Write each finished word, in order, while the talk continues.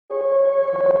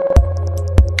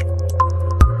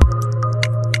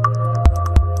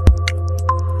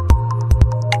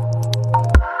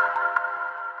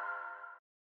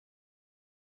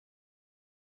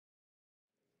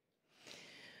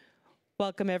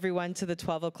welcome everyone to the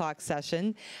 12 o'clock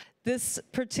session. This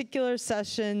particular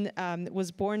session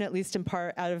was born, at least in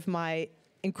part, out of my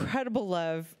incredible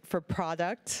love for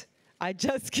product. I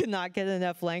just cannot get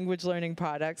enough language learning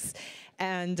products.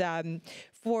 And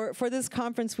for this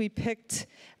conference, we picked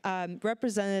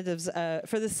representatives,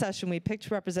 for this session, we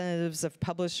picked representatives of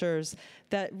publishers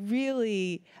that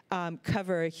really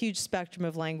cover a huge spectrum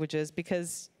of languages,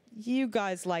 because you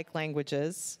guys like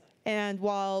languages. And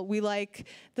while we like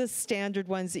the standard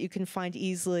ones that you can find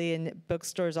easily in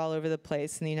bookstores all over the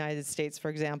place in the United States, for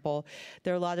example,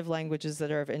 there are a lot of languages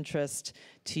that are of interest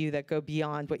to you that go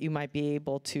beyond what you might be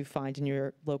able to find in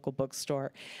your local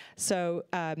bookstore. So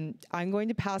I'm going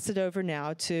to pass it over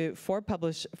now to four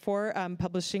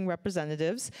publishing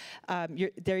representatives.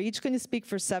 They're each going to speak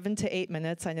for 7 to 8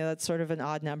 minutes. I know that's sort of an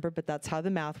odd number, but that's how the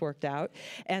math worked out.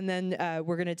 And then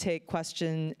we're going to take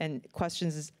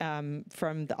questions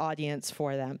from the audience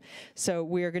for them. So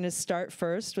we're going to start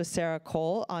first with Sarah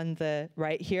Cole on the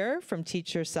right here from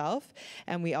Teach Yourself.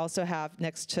 And we also have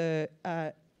next to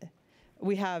her,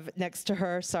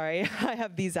 sorry, I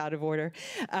have these out of order,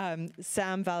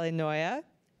 Sam Vale Noya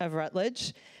of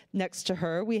Routledge. Next to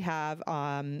her, we have,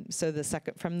 so the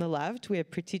second from the left, we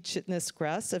have Priti Chitnis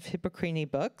Gress of Hippocrene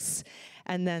Books.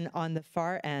 And then on the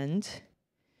far end,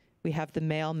 we have the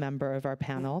male member of our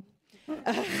panel,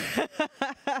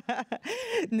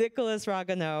 Nicolas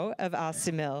Ragonneau of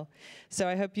Assimil. So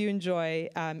I hope you enjoy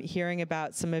hearing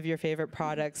about some of your favorite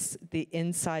products, the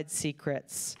inside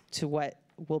secrets to what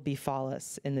will befall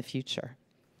us in the future.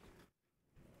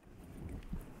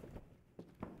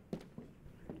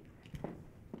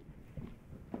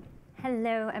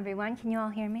 Hello, everyone. Can you all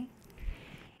hear me?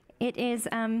 It is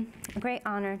a great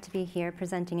honor to be here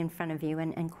presenting in front of you,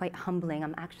 and quite humbling.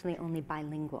 I'm actually only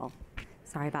bilingual.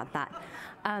 Sorry about that.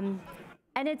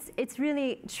 And it's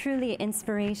really, truly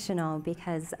inspirational,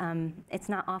 because it's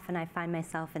not often I find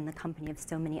myself in the company of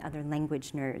so many other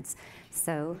language nerds.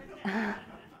 So,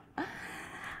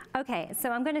 okay,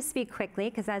 so I'm going to speak quickly,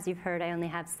 because as you've heard, I only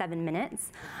have 7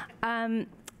 minutes.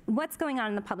 What's going on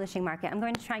in the publishing market? I'm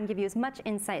going to try and give you as much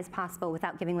insight as possible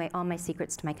without giving away all my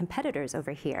secrets to my competitors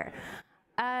over here.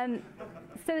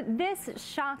 So this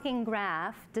shocking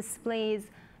graph displays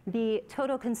the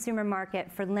total consumer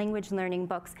market for language learning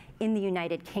books in the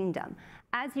United Kingdom.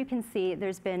 As you can see,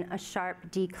 there's been a sharp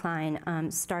decline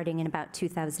starting in about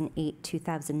 2008,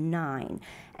 2009.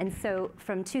 And so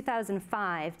from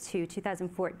 2005 to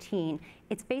 2014,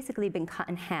 it's basically been cut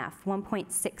in half,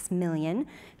 1.6 million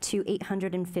to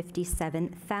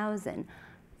 857,000.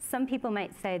 Some people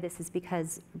might say this is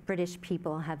because British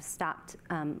people have stopped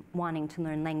wanting to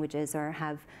learn languages or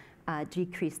have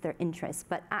decreased their interest,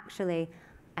 but actually,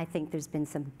 I think there's been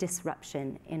some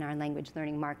disruption in our language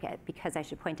learning market, because I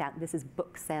should point out this is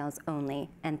book sales only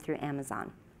and through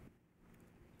Amazon.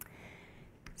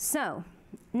 So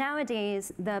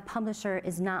nowadays, the publisher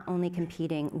is not only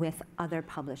competing with other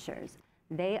publishers,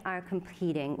 they are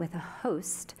competing with a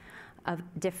host of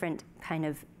different kind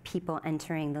of people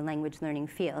entering the language learning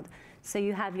field. So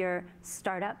you have your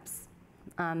startups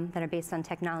that are based on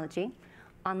technology,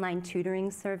 online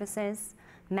tutoring services,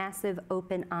 massive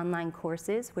open online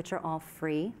courses, which are all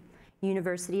free.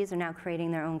 Universities are now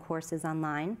creating their own courses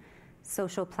online.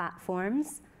 Social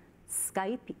platforms,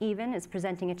 Skype even is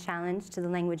presenting a challenge to the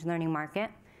language learning market.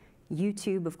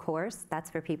 YouTube, of course,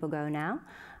 that's where people go now.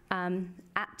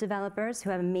 App developers who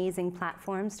have amazing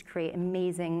platforms to create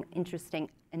amazing, interesting,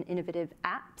 and innovative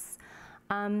apps.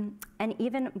 And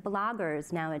even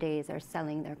bloggers nowadays are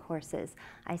selling their courses.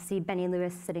 I see Benny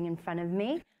Lewis sitting in front of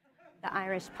me, the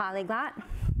Irish polyglot.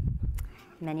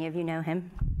 Many of you know him.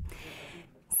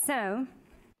 So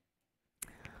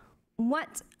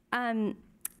what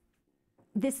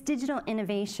this digital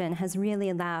innovation has really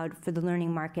allowed for the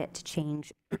learning market to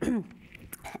change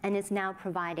and is now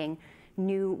providing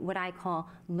new, what I call,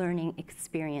 learning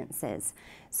experiences.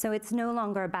 So it's no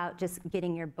longer about just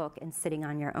getting your book and sitting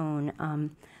on your own.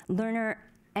 Learner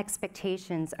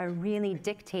expectations are really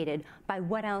dictated by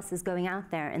what else is going out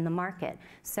there in the market.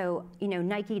 So, you know,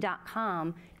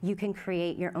 Nike.com, you can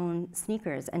create your own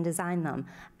sneakers and design them.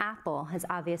 Apple has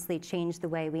obviously changed the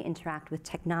way we interact with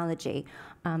technology.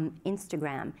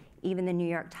 Instagram, even the New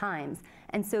York Times.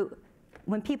 And so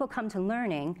when people come to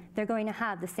learning, they're going to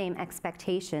have the same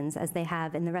expectations as they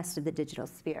have in the rest of the digital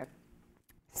sphere.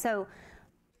 So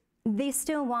they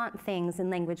still want things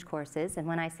in language courses, and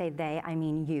when I say they, I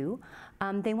mean you.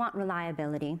 They want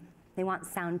reliability. They want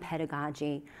sound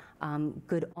pedagogy,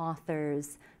 good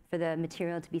authors, for the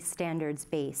material to be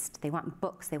standards-based. They want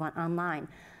books. They want online.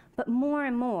 But more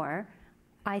and more,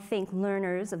 I think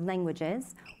learners of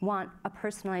languages want a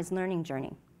personalized learning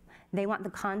journey. They want the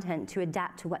content to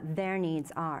adapt to what their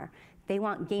needs are. They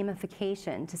want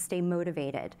gamification to stay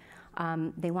motivated.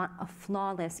 They want a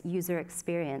flawless user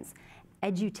experience.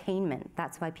 Edutainment,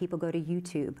 that's why people go to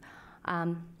YouTube.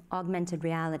 Augmented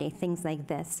reality, things like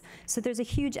this. So there's a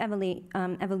huge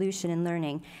evolution in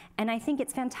learning. And I think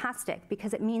it's fantastic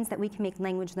because it means that we can make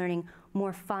language learning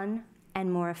more fun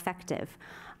and more effective.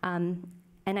 And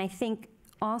I think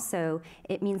also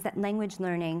it means that language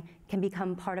learning can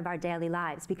become part of our daily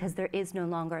lives because there is no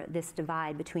longer this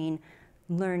divide between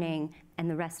learning and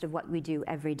the rest of what we do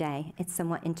every day. It's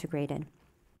somewhat integrated.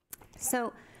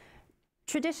 So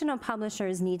traditional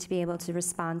publishers need to be able to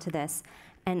respond to this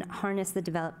and harness the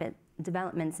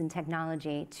developments in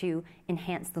technology to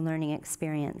enhance the learning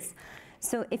experience.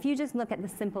 So if you just look at the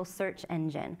simple search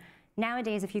engine,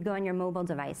 nowadays if you go on your mobile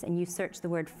device and you search the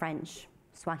word French,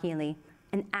 Swahili,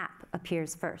 an app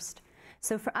appears first.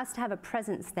 So for us to have a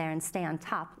presence there and stay on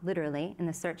top, literally, in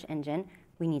the search engine,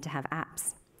 we need to have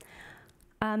apps.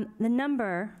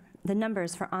 The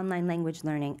numbers for online language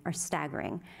learning are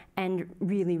staggering and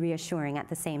really reassuring at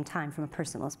the same time from a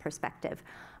personal's perspective.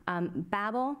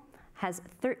 Babel has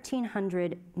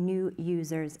 1,300 new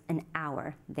users an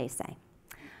hour, they say.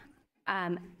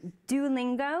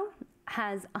 Duolingo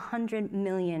has 100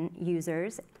 million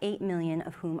users, 8 million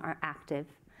of whom are active.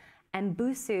 And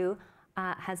Busuu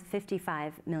has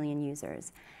 55 million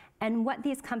users. And what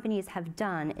these companies have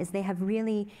done is they have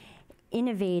really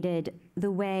innovated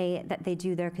the way that they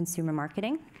do their consumer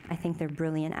marketing. I think they're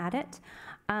brilliant at it.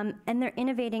 And they're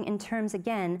innovating in terms,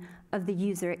 again, of the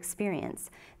user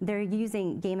experience. They're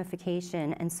using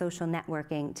gamification and social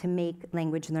networking to make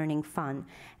language learning fun.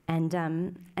 And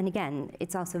again,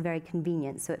 it's also very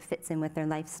convenient, so it fits in with their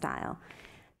lifestyle.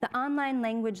 The online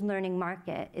language learning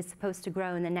market is supposed to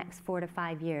grow in the next 4 to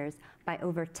 5 years by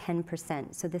over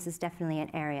 10%. So this is definitely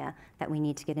an area that we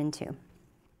need to get into.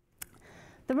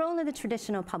 The role of the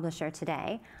traditional publisher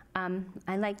today,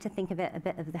 I like to think of it a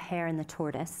bit of the hare and the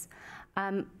tortoise.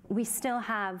 We still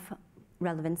have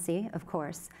relevancy, of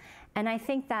course, and I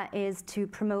think that is to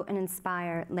promote and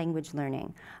inspire language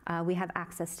learning. We have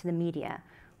access to the media.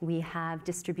 We have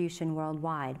distribution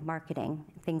worldwide, marketing,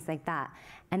 things like that.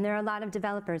 And there are a lot of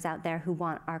developers out there who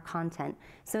want our content.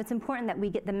 So it's important that we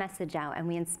get the message out and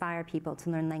we inspire people to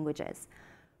learn languages.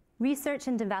 Research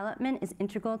and development is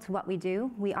integral to what we do.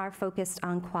 We are focused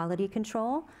on quality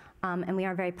control, and we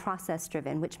are very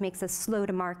process-driven, which makes us slow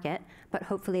to market, but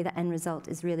hopefully the end result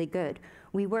is really good.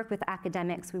 We work with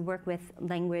academics, we work with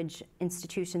language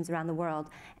institutions around the world,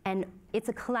 and it's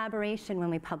a collaboration when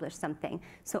we publish something.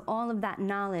 So all of that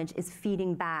knowledge is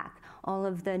feeding back. All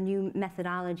of the new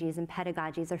methodologies and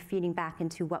pedagogies are feeding back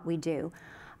into what we do.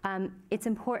 It's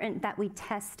important that we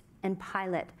test and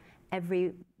pilot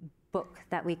every book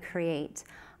that we create,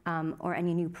 or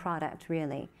any new product,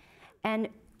 really. And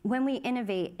when we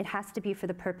innovate, it has to be for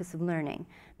the purpose of learning,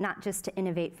 not just to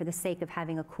innovate for the sake of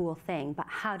having a cool thing, but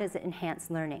how does it enhance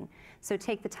learning? So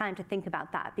take the time to think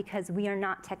about that, because we are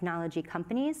not technology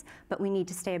companies, but we need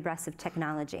to stay abreast of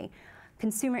technology.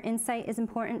 Consumer insight is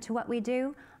important to what we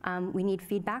do. We need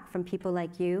feedback from people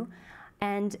like you.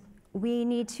 And we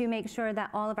need to make sure that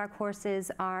all of our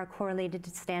courses are correlated to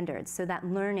standards so that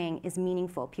learning is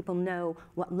meaningful. People know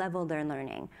what level they're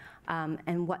learning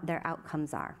and what their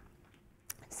outcomes are.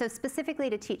 So specifically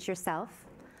to Teach Yourself,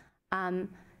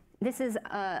 this is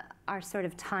our sort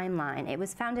of timeline. It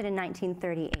was founded in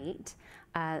 1938.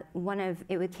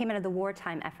 It came out of the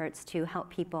wartime efforts to help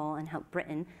people and help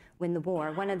Britain win the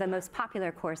war. One of the most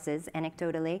popular courses,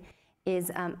 anecdotally,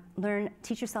 is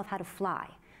Teach Yourself How to Fly,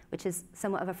 which is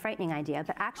somewhat of a frightening idea,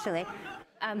 but actually,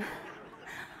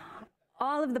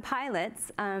 all of the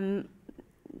pilots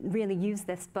really used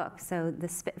this book. So the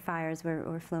Spitfires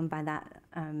were flown by that,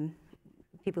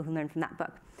 people who learned from that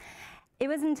book. It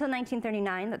wasn't until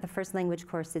 1939 that the first language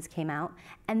courses came out,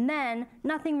 and then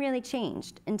nothing really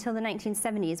changed until the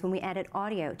 1970s when we added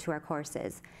audio to our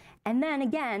courses. And then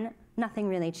again, nothing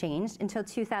really changed until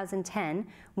 2010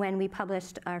 when we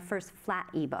published our first flat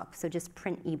ebook, so just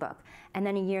print ebook. And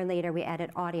then a year later, we added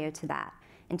audio to that.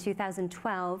 In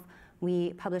 2012,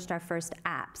 we published our first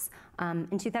apps.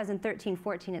 In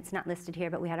 2013-14, it's not listed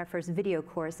here, but we had our first video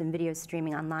course in video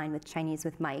streaming online with Chinese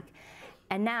with Mike.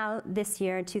 And now, this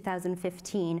year,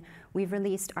 2015, we've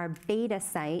released our beta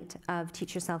site of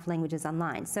Teach Yourself Languages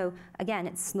Online. So again,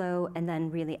 it's slow and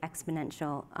then really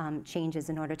exponential changes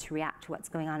in order to react to what's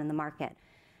going on in the market.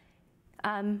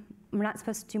 We're not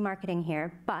supposed to do marketing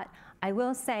here, but I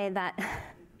will say that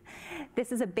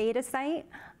this is a beta site.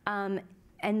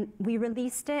 And we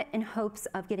released it in hopes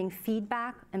of getting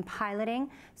feedback and piloting.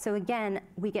 So again,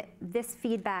 we get this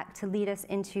feedback to lead us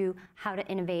into how to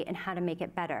innovate and how to make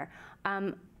it better.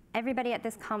 Everybody at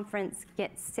this conference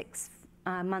gets 6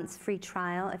 months free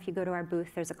trial. If you go to our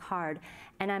booth, there's a card.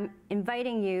 And I'm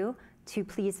inviting you to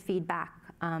please feedback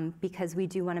because we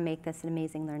do want to make this an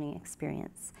amazing learning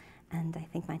experience. And I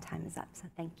think my time is up, so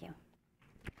thank you.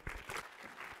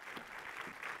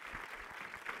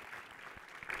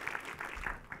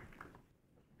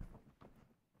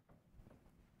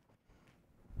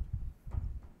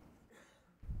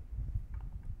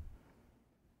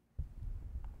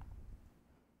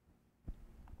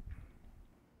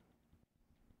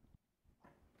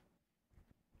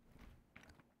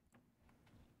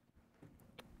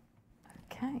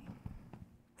 Okay,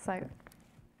 so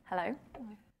hello.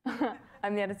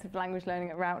 I'm the editor of language learning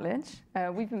at Routledge.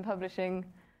 We've been publishing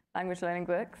language learning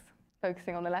books,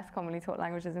 focusing on the less commonly taught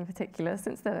languages in particular,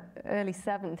 since the early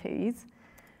 70s.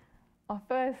 Our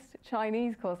first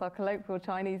Chinese course, our Colloquial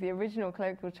Chinese, the original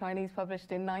Colloquial Chinese,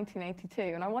 published in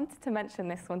 1982. And I wanted to mention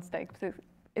this one today because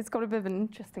it's got a bit of an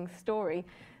interesting story.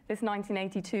 This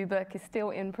 1982 book is still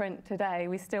in print today.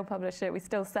 We still publish it, we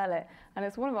still sell it, and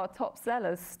it's one of our top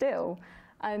sellers still.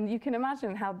 And you can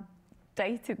imagine how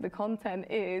dated the content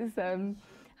is,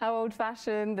 how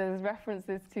old-fashioned. There's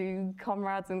references to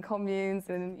comrades and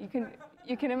communes, and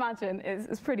you can imagine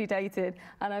it's pretty dated.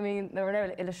 And I mean, there are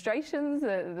no illustrations.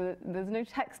 There's no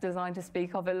text design to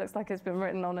speak of. It looks like it's been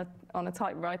written on a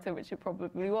typewriter, which it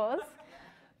probably was.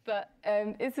 But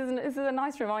this is a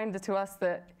nice reminder to us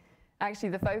that actually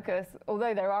the focus,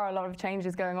 although there are a lot of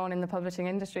changes going on in the publishing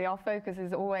industry, our focus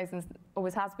is always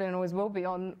has been and always will be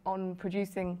on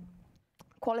producing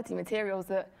quality materials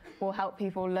that will help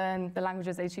people learn the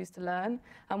languages they choose to learn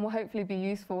and will hopefully be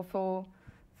useful for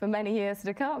many years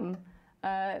to come.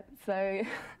 So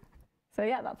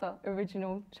yeah, that's our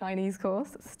original Chinese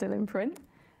course. It's still in print.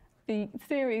 The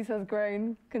series has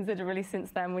grown considerably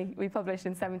since then. We publish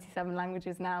in 77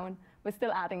 languages now, and we're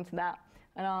still adding to that.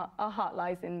 And our heart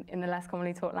lies in the less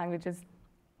commonly taught languages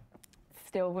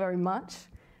still very much.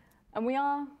 And we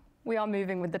are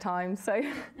moving with the times. So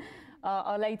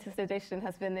our latest edition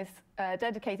has been this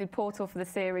dedicated portal for the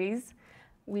series.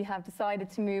 We have decided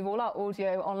to move all our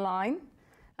audio online,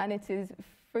 and it is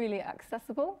freely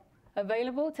accessible,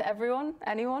 available to everyone,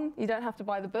 anyone. You don't have to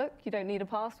buy the book. You don't need a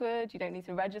password. You don't need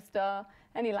to register.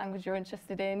 Any language you're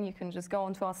interested in, you can just go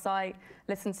onto our site,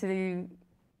 listen to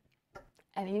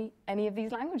any of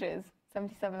these languages,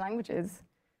 77 languages.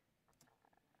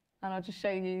 And I'll just show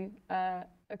you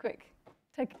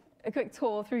take a quick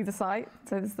tour through the site.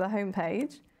 So this is the home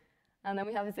page. And then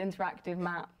we have this interactive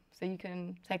map, so you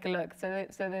can take a look. So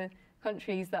the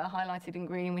countries that are highlighted in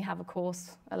green, we have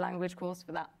a language course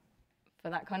for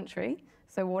that country.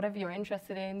 So whatever you're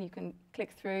interested in, you can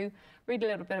click through, read a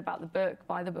little bit about the book,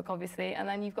 buy the book obviously, and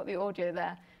then you've got the audio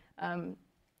there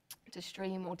to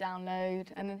stream or download,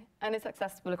 and it's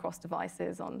accessible across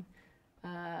devices on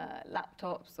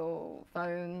laptops or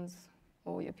phones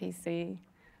or your PC.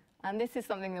 And this is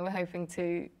something that we're hoping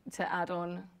to add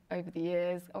on over the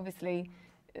years. Obviously,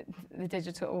 the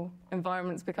digital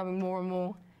environment's becoming more and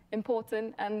more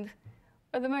important, and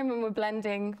at the moment we're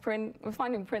blending print. We're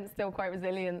finding print still quite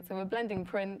resilient, so we're blending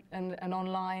print and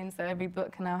online, so every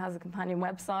book now has a companion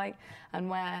website, and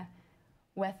where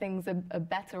things are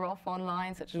better off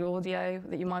online, such as audio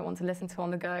that you might want to listen to on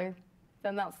the go,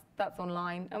 then that's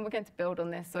online. And we're going to build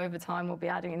on this, so over time we'll be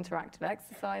adding interactive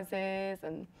exercises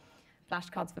and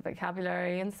flashcards for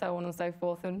vocabulary and so on and so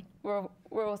forth. And we're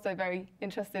also very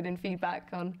interested in feedback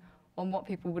on what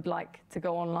people would like to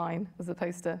go online as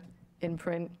opposed to in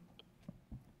print.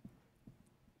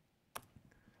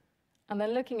 And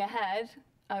then looking ahead,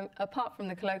 apart from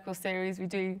the colloquial series, we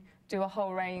do a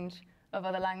whole range of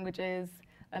other languages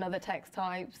and other text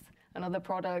types and other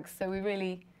products. So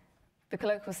the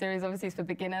colloquial series obviously is for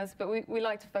beginners, but we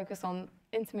like to focus on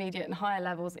intermediate and higher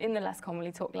levels in the less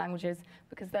commonly taught languages,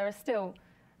 because there are still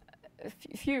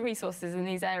a few resources in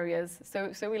these areas.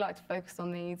 So we like to focus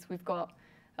on these. We've got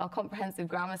our comprehensive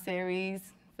grammar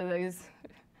series for those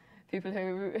people who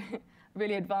are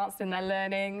really advanced in their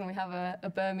learning. We have a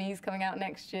Burmese coming out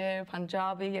next year, a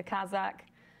Punjabi, a Kazakh.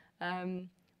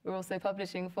 We're also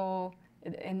publishing for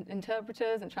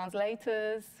interpreters and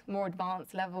translators, more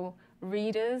advanced level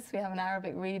readers. We have an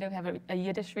Arabic reader, we have a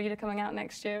Yiddish reader coming out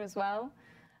next year as well.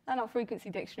 And our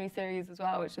frequency dictionary series as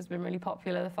well, which has been really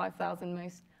popular, the 5,000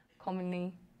 most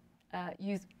commonly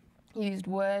used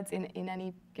words in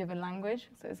any given language.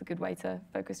 So it's a good way to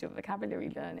focus your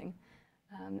vocabulary learning.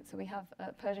 So we have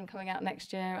Persian coming out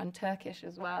next year, and Turkish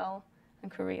as well,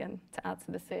 and Korean to add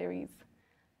to the series.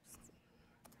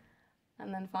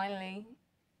 And then finally,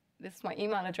 this is my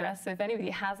email address, so if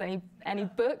anybody has any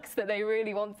books that they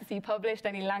really want to see published,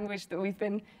 any language that we've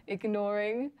been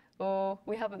ignoring or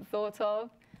we haven't thought of,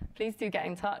 please do get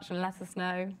in touch and let us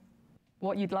know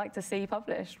what you'd like to see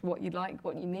published, what you'd like,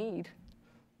 what you need.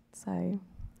 So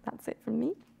that's it from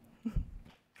me.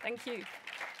 Thank you.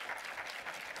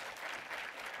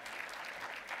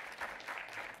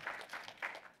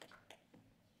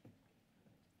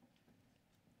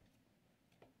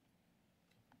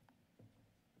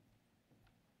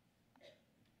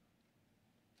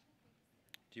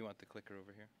 Do you want the clicker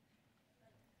over here?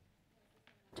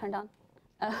 Turned on?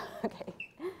 Oh, okay.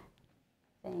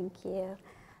 Thank you.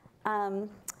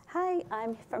 Hi,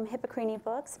 I'm from Hippocrene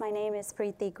Books. My name is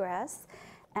Priti Gress,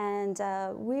 and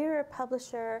we're a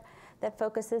publisher that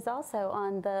focuses also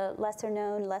on the lesser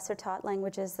known, lesser taught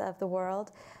languages of the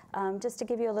world. Just to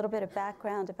give you a little bit of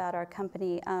background about our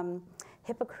company,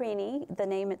 Hippocrene, the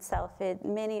name itself,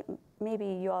 maybe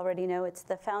you already know, it's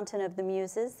the fountain of the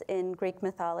muses in Greek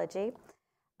mythology.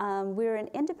 We're an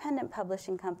independent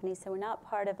publishing company, so we're not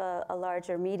part of a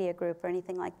larger media group or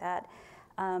anything like that.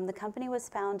 The company was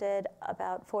founded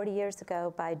about 40 years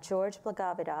ago by George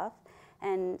Blagovedov,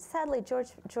 and sadly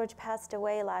George passed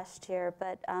away last year,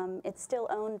 but it's still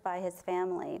owned by his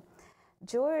family.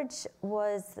 George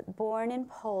was born in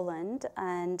Poland,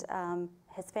 and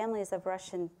his family is of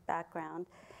Russian background.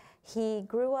 He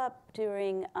grew up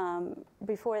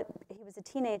before he was a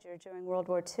teenager during World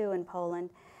War II in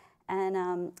Poland.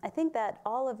 And I think that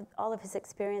all of his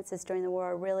experiences during the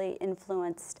war really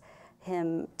influenced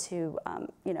him to,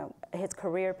 his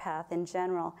career path in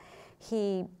general.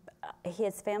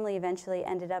 His family eventually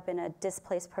ended up in a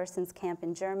displaced persons camp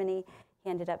in Germany. He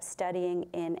ended up studying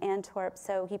in Antwerp,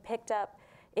 so he picked up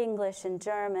English and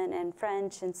German and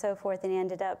French and so forth, and he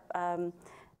ended up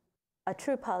a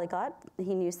true polyglot.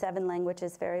 He knew 7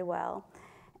 languages very well.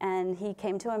 And he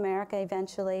came to America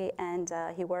eventually, and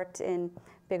he worked in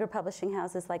bigger publishing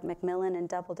houses like Macmillan and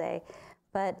Doubleday.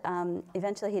 But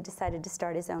eventually he decided to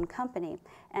start his own company.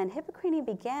 And Hippocrene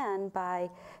began by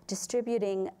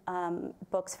distributing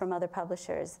books from other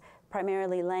publishers,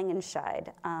 primarily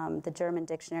Langenscheidt, the German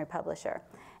dictionary publisher.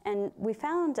 And we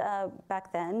found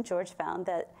back then, George found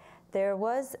that there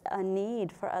was a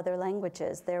need for other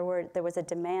languages. There was a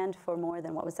demand for more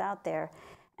than what was out there.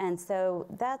 And so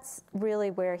that's really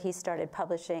where he started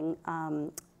publishing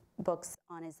books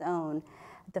on his own.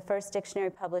 The first dictionary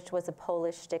published was a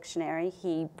Polish dictionary.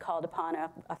 He called upon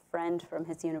a friend from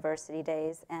his university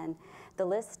days, and the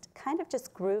list kind of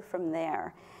just grew from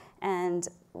there. And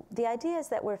the idea is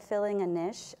that we're filling a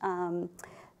niche,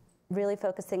 really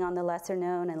focusing on the lesser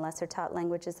known and lesser taught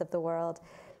languages of the world.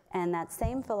 And that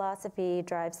same philosophy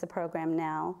drives the program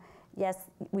now. Yes,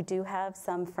 we do have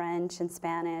some French and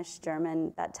Spanish,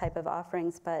 German, that type of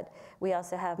offerings, but we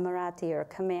also have Marathi or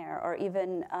Khmer, or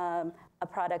even a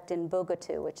product in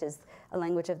Bogotá, which is a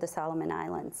language of the Solomon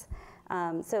Islands.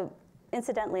 So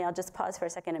incidentally, I'll just pause for a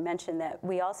second and mention that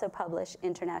we also publish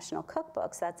international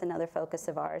cookbooks. That's another focus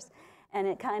of ours. And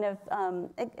it kind of,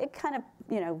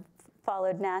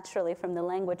 followed naturally from the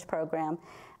language program.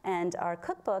 And our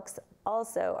cookbooks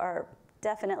also are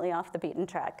definitely off the beaten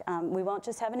track. We won't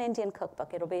just have an Indian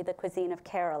cookbook. It'll be the cuisine of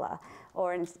Kerala,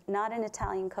 or not an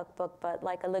Italian cookbook, but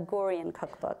like a Ligurian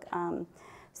cookbook.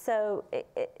 So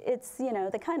it's,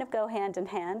 they kind of go hand in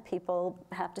hand. People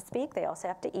have to speak. They also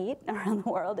have to eat around the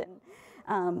world.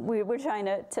 And we're trying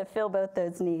to fill both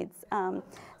those needs.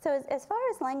 So as far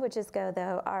as languages go,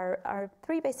 though, our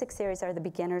 3 basic series are the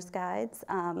beginner's guides.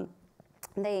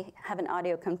 They have an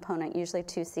audio component, usually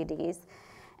 2 CDs.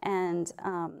 And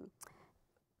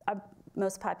our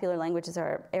most popular languages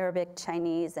are Arabic,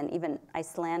 Chinese, and even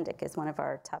Icelandic is one of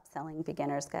our top-selling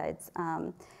beginner's guides.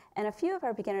 And a few of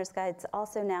our beginner's guides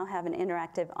also now have an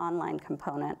interactive online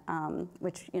component,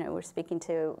 which we're speaking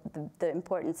to the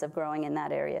importance of growing in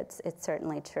that area. It's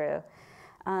certainly true.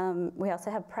 We also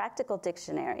have practical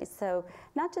dictionaries, so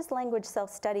not just language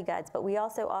self-study guides, but we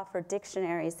also offer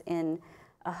dictionaries in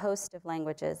a host of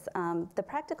languages. The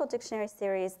Practical Dictionary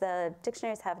series, the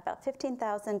dictionaries have about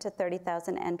 15,000 to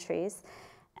 30,000 entries,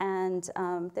 and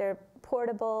they're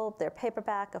portable, they're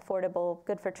paperback, affordable,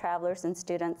 good for travelers and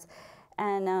students.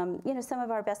 And some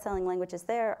of our best-selling languages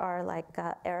there are like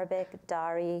Arabic,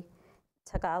 Dari,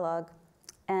 Tagalog,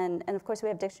 and of course we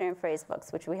have dictionary and phrase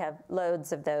books, which we have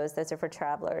loads of those. Those are for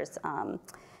travelers.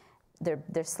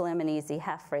 They're slim and easy,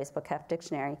 half phrase book, half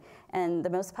dictionary. And the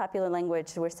most popular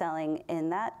language we're selling in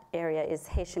that area is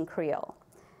Haitian Creole.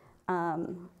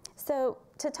 So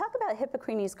to talk about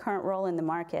Hippocrene's current role in the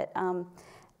market,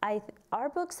 our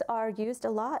books are used a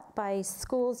lot by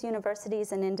schools,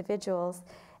 universities, and individuals.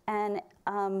 And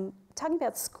talking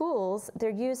about schools, they're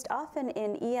used often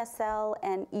in ESL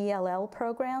and ELL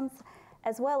programs,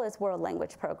 as well as world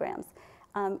language programs.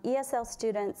 ESL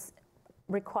students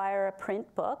require a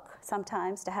print book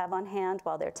sometimes to have on hand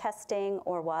while they're testing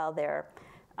or while they're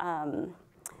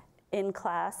in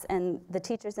class, and the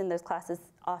teachers in those classes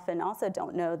often also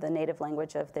don't know the native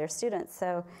language of their students.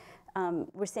 So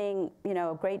we're seeing,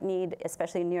 a great need,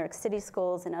 especially in New York City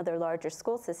schools and other larger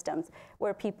school systems,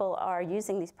 where people are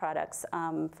using these products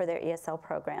for their ESL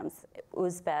programs,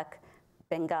 Uzbek,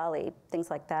 Bengali, things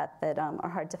like that are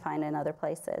hard to find in other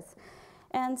places.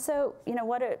 And so,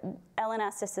 Ellen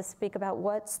asked us to speak about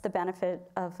what's the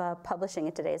benefit of publishing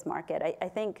in today's market. I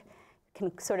think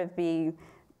can sort of be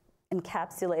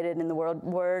encapsulated in the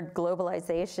word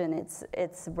globalization.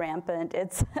 It's rampant,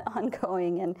 it's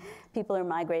ongoing, and people are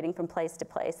migrating from place to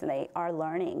place, and they are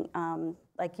learning,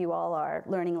 like you all are,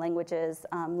 learning languages,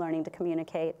 learning to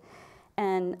communicate.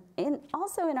 And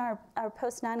also in our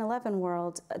post 9/11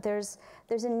 world, there's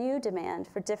a new demand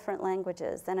for different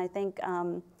languages, and I think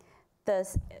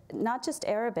not just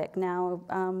Arabic now,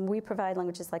 we provide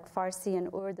languages like Farsi and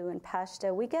Urdu and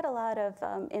Pashto. We get a lot of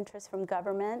interest from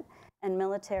government and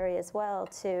military as well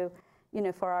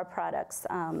for our products.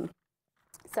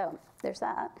 So there's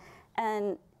that.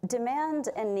 And demand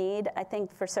and need, I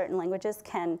think, for certain languages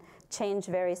can change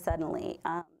very suddenly.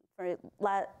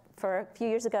 For a few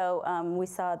years ago, we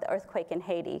saw the earthquake in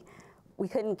Haiti. We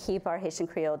couldn't keep our Haitian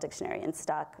Creole dictionary in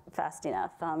stock fast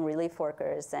enough. Relief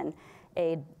workers and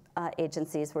aid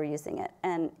agencies were using it.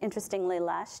 And interestingly,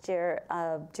 last year,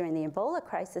 during the Ebola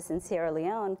crisis in Sierra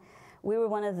Leone, we were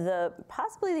one of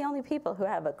possibly the only people who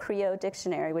have a Creole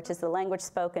dictionary, which is the language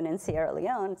spoken in Sierra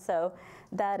Leone. So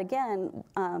that, again,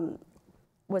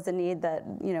 was a need that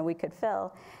we could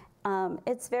fill.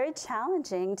 It's very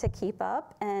challenging to keep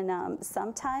up, and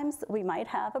sometimes we might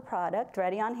have a product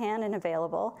ready on hand and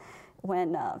available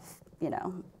when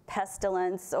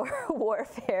pestilence or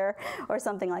warfare or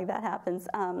something like that happens.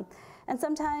 And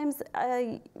sometimes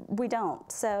we don't.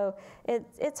 So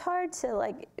it's hard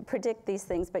to predict these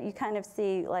things, but you kind of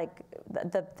see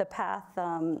the path.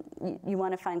 You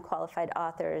want to find qualified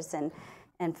authors and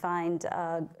find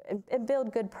and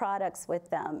build good products with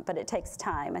them, but it takes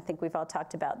time. I think we've all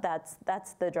talked about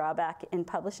that's the drawback in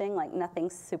publishing.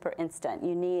 Nothing's super instant.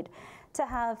 You need to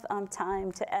have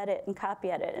time to edit and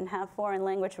copy edit and have foreign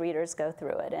language readers go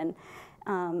through it. And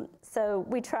so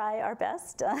we try our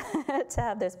best to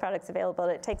have those products available.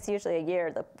 It takes usually a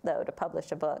year, though, to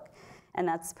publish a book, and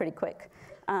that's pretty quick.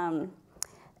 And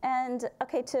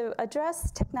okay, to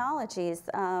address technologies,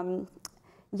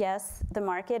 yes, the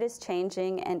market is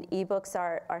changing, and ebooks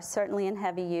are certainly in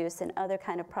heavy use, and other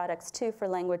kind of products too for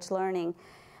language learning.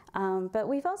 But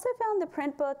we've also found the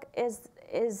print book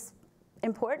is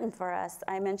important for us.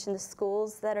 I mentioned the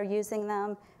schools that are using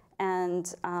them,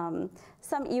 and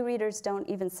some e-readers don't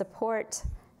even support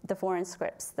the foreign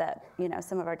scripts that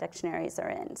some of our dictionaries are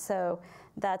in. So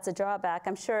that's a drawback.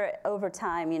 I'm sure over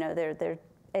time they're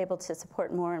able to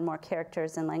support more and more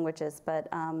characters and languages, but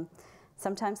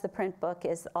sometimes the print book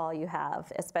is all you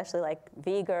have, especially like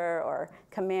Viger or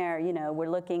Khmer. We're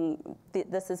looking.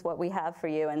 This is what we have for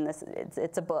you, and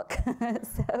it's a book.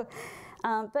 So,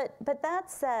 but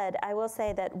that said, I will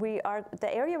say that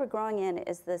the area we're growing in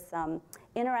is this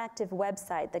interactive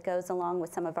website that goes along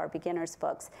with some of our beginners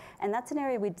books, and that's an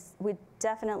area we'd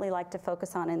definitely like to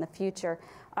focus on in the future.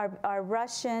 Our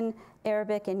Russian,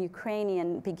 Arabic, and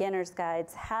Ukrainian beginners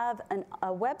guides have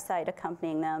a website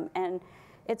accompanying them, and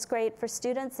it's great for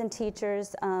students and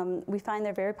teachers. We find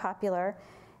they're very popular.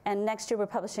 And next year we're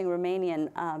publishing Romanian,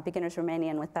 beginners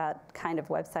Romanian with that kind of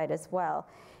website as well.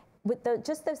 With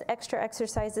just those extra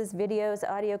exercises, videos,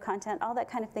 audio content, all that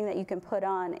kind of thing that you can put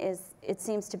on it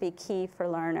seems to be key for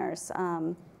learners.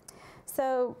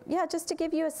 So yeah, just to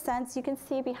give you a sense, you can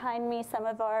see behind me some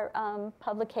of our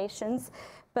publications.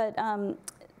 But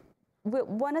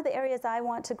one of the areas I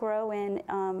want to grow in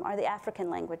are the African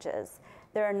languages.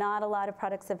 There are not a lot of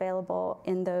products available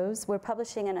in those. We're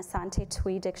publishing an Asante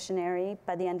Twi dictionary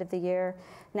by the end of the year.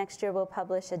 Next year we'll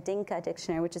publish a Dinka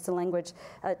dictionary, which is a language.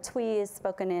 Twi is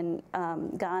spoken in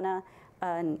Ghana,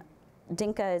 and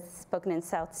Dinka is spoken in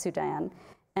South Sudan.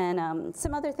 And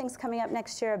some other things coming up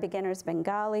next year, a beginner's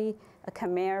Bengali, a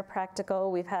Khmer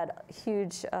practical. We've had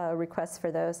huge requests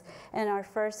for those. And our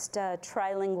first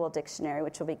trilingual dictionary,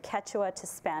 which will be Quechua to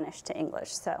Spanish to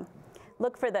English. So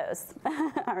look for those.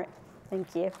 All right.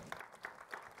 Thank you.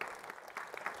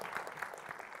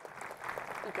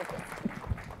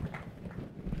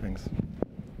 Thanks.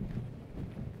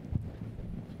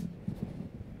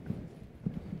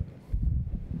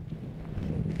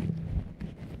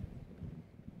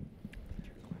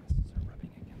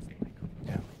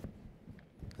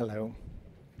 Hello.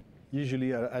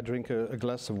 Usually I drink a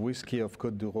glass of whiskey of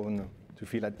Côte du Rhône to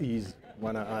feel at ease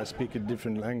when I speak a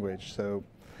different language. So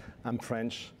I'm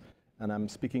French, and I'm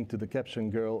speaking to the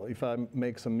caption girl. If I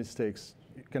make some mistakes,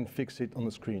 you can fix it on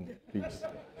the screen, please.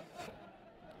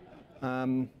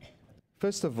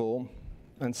 First of all,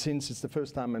 and since it's the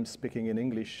first time I'm speaking in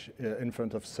English in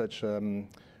front of such a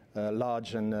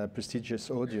large and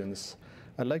prestigious audience,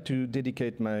 I'd like to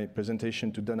dedicate my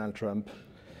presentation to Donald Trump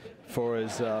for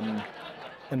his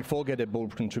unforgettable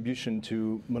contribution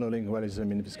to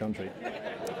monolingualism in this country.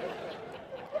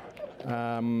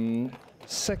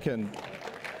 Second,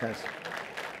 yes,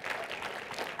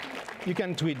 you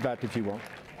can tweet that if you want.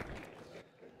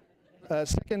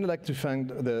 Second, I'd like to thank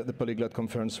the Polyglot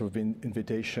Conference for the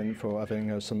invitation, for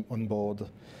having us on board,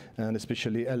 and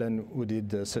especially Ellen, who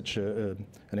did such an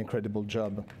incredible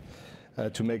job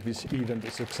to make this event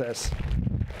a success.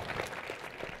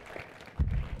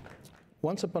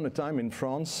 Once upon a time in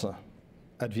France,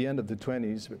 at the end of the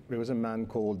 20s, there was a man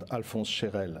called Alphonse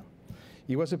Cherel.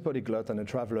 He was a polyglot and a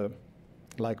traveler,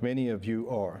 like many of you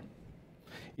are.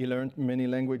 He learned many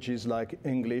languages like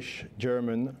English,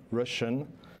 German,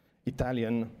 Russian,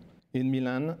 Italian. In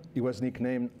Milan, he was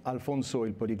nicknamed Alfonso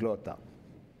il Poliglota.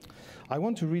 I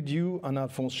want to read you an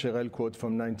Alphonse Cherel quote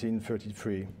from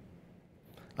 1933.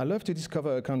 I love to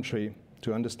discover a country,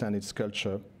 to understand its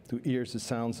culture, to hear the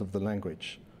sounds of the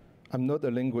language. I'm not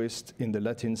a linguist in the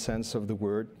Latin sense of the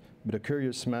word, but a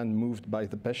curious man moved by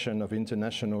the passion of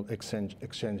international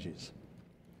exchanges.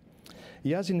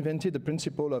 He has invented the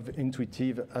principle of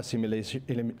intuitive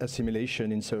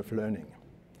assimilation in self-learning.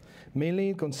 Mainly,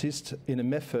 it consists in a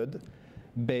method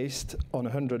based on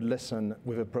 100 lessons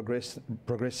with a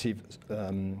progressive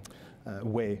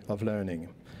way of learning.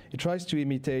 It tries to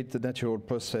imitate the natural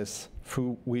process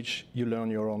through which you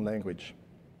learn your own language.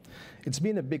 It's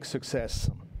been a big success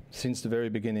since the very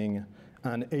beginning,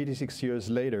 and 86 years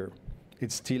later,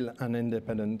 it's still an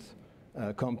independent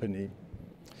company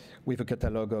with a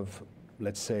catalog of,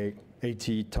 let's say,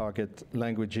 80 target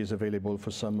languages available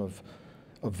for some of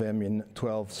them in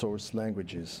 12 source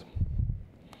languages.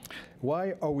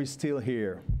 Why are we still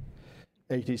here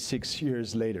 86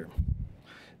 years later?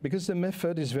 Because the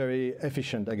method is very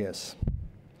efficient, I guess.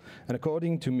 And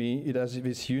according to me, it has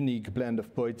this unique blend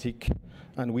of poetic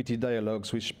and witty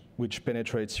dialogues which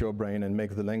penetrates your brain and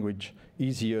make the language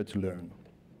easier to learn.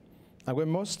 Our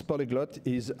most polyglot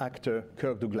is actor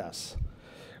Kirk Douglas,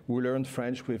 who learned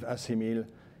French with Assimil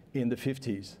in the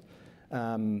 50s.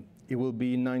 He will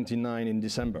be 99 in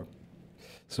December.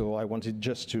 So I wanted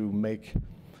just to make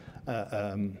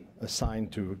a sign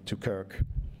to Kirk.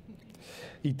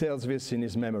 He tells this in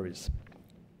his memories.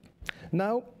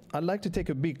 Now, I'd like to take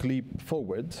a big leap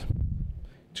forward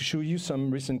to show you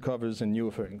some recent covers and new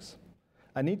offerings.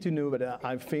 I need to know that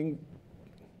I think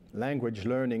language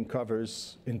learning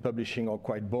covers in publishing are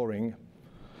quite boring.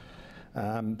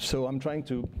 So I'm trying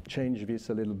to change this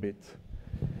a little bit.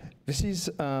 This is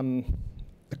a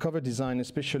cover design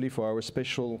especially for our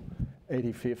special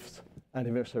 85th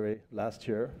anniversary last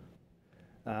year.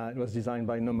 It was designed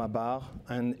by Noya,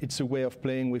 and it's a way of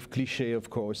playing with cliché, of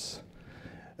course.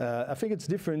 I think it's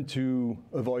different to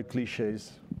avoid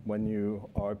clichés when you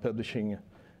are publishing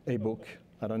a book.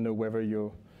 I don't know whether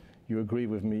you agree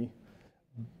with me,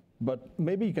 but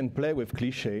maybe you can play with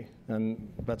cliché,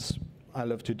 and that's I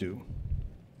love to do.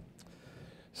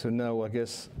 So now I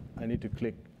guess I need to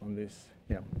click on this.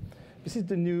 Yeah, this is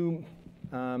the new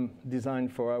design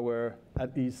for our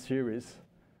At Ease series,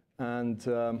 and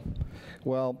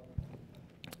well,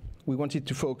 we wanted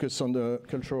to focus on the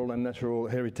cultural and natural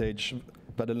heritage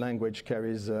that the language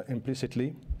carries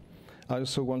implicitly. I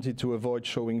also wanted to avoid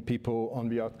showing people on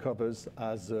the art covers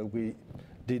as we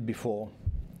did before.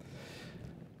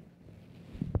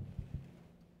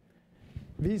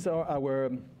 These are our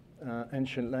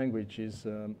ancient languages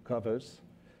covers.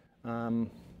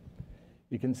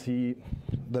 You can see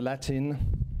the Latin,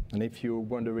 and if you're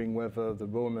wondering whether the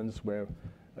Romans were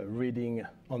reading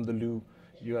on the loo,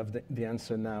 you have the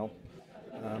answer now.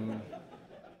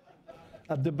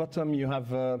 At the bottom, you have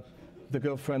the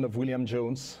girlfriend of William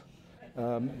Jones,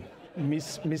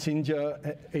 Miss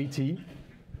India 80,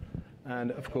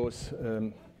 and of course,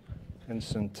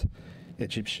 ancient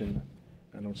Egyptian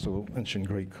and also ancient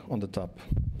Greek on the top.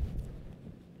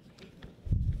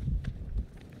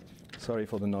 Sorry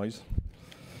for the noise.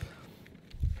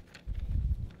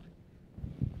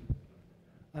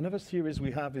 Another series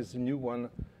we have is a new one,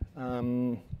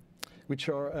 which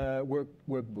are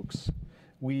workbooks.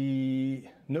 We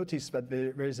noticed that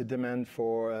there is a demand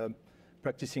for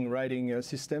practicing writing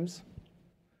systems,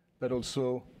 but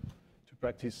also to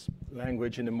practice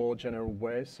language in a more general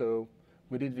way. So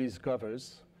we did these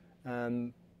covers,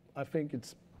 and I think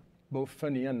it's both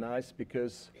funny and nice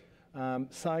because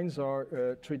signs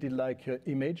are treated like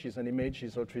images, and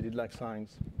images are treated like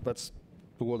signs. That's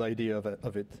the whole idea of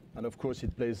it. And of course,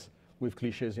 it plays with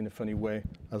cliches in a funny way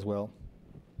as well.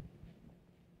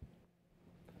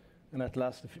 And at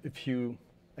last, a few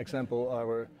examples of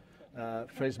our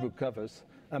Facebook covers.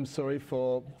 I'm sorry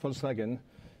for Volkswagen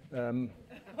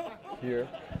here,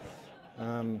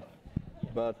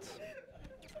 but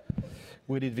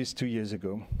we did this 2 years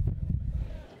ago.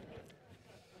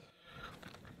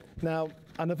 Now,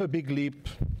 another big leap,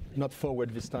 not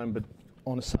forward this time, but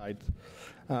on the side.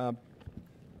 I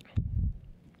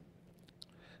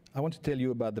want to tell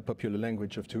you about the popular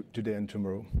language of today and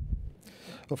tomorrow.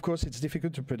 Of course, it's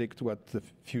difficult to predict what the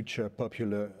future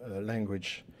popular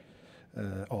language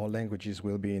or languages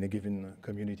will be in a given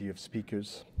community of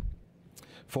speakers.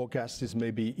 Forecast is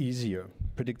maybe easier.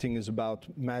 Predicting is about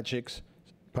magic,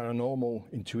 paranormal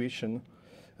intuition,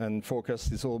 and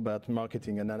forecast is all about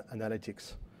marketing and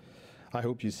analytics. I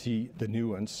hope you see the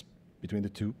nuance between the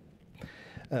two.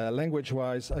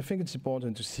 Language-wise, I think it's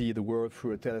important to see the world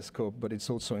through a telescope, but it's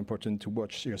also important to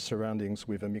watch your surroundings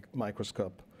with a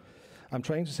microscope. I'm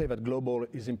trying to say that global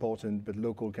is important, but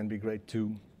local can be great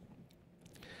too.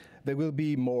 There will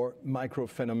be more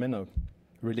micro-phenomena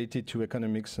related to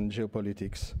economics and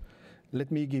geopolitics.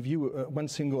 Let me give you one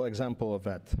single example of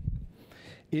that.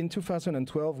 In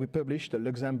 2012, we published a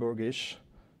Luxembourgish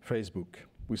phrase book.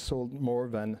 We sold more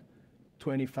than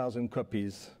 20,000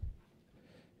 copies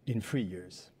in 3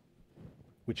 years,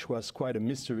 which was quite a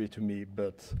mystery to me,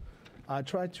 but I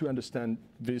tried to understand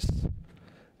this,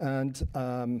 and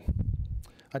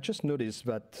I just noticed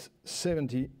that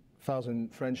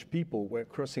 70,000 French people were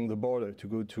crossing the border to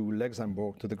go to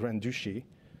Luxembourg, to the Grand Duchy,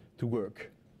 to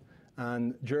work,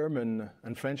 and German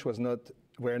and French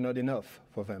were not enough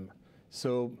for them.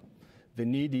 So they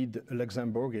needed a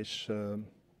Luxembourgish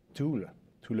tool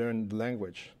to learn the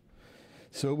language.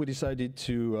 So we decided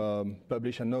to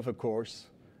publish another course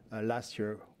last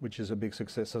year, which is a big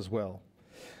success as well.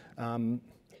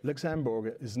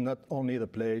 Luxembourg is not only the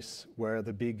place where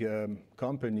the big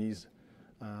companies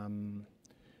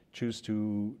choose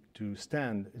to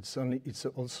stand. It's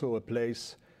also a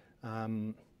place, a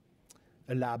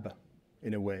lab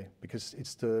in a way, because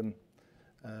it's the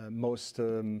most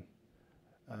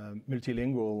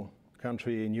multilingual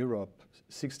country in Europe.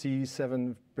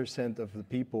 67% of the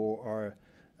people are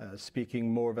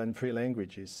speaking more than 3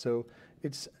 languages. So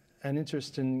it's an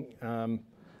interesting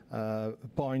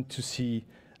point to see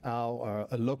how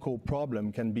a local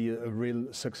problem can be a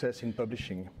real success in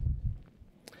publishing.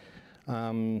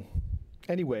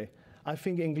 Anyway, I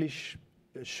think English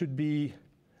should be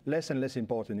less and less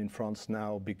important in France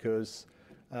now because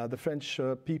the French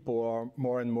people are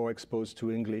more and more exposed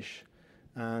to English,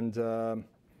 and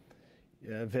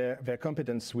their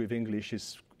competence with English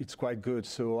it's quite good.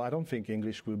 So I don't think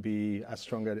English will be as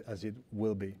strong as it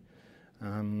will be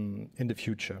in the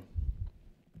future.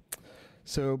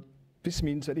 So this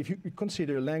means that if you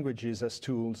consider languages as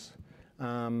tools,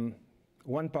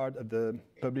 one part of the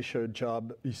publisher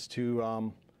job is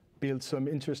to build some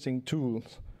interesting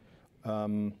tools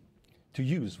to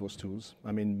use those tools.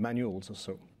 I mean, manuals or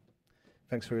so.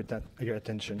 Thanks for your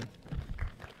attention.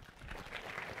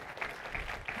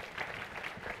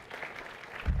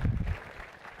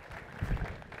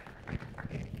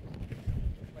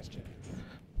 Question.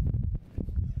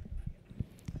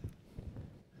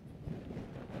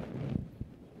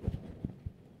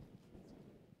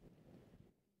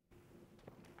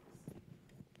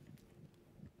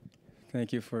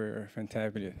 Thank you for your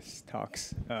fantabulous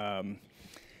talks.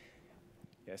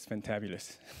 Yes,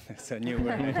 fantabulous. That's a new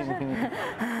word.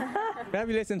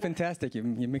 Fabulous and fantastic. You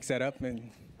mix that up and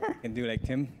you can do like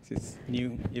Tim. It's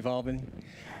new, evolving.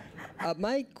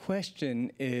 My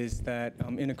question is that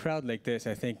in a crowd like this,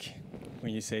 I think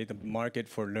when you say the market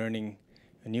for learning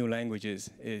new languages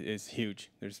is huge.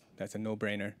 That's a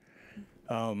no-brainer.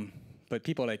 But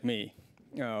people like me,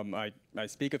 I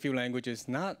speak a few languages,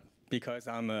 not because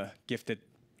I'm a gifted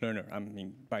learner. I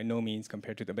mean, by no means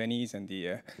compared to the Bennies and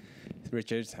the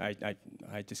Richards, I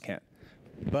just can't.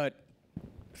 But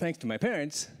thanks to my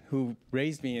parents, who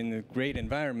raised me in a great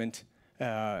environment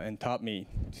and taught me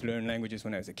to learn languages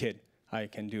when I was a kid, I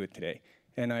can do it today.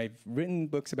 And I've written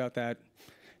books about that,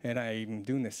 and I'm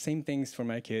doing the same things for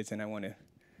my kids, and I want to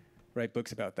write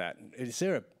books about that. Is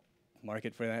there a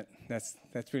market for that? That's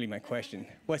really my question.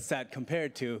 What's that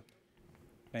compared to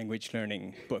language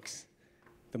learning books?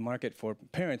 The market for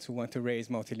parents who want to raise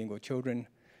multilingual children,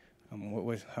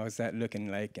 how is that looking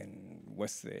like, and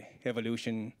what's the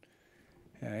evolution?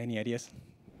 Any ideas?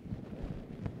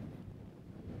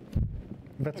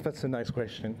 That's a nice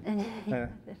question,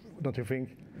 don't you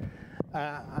think?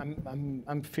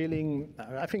 I'm feeling,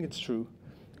 I think it's true.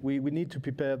 We need to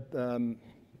prepare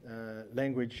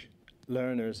language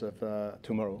learners of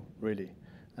tomorrow, really.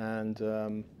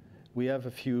 And we have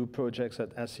a few projects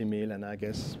at Assimil, and I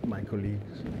guess my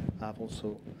colleagues have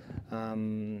also,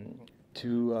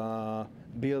 to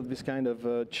build this kind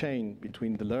of chain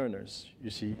between the learners, you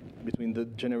see, between the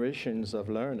generations of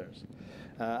learners.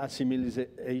 Assimil is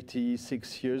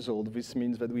 86 years old. This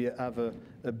means that we have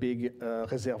a big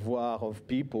reservoir of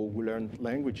people who learn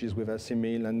languages with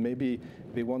Assimil, and maybe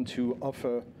they want to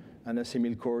offer an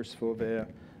Assimil course for their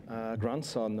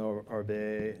grandson or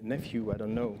their nephew, I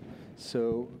don't know.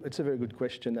 So it's a very good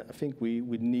question. I think we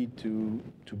need to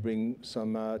bring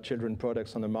some children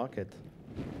products on the market.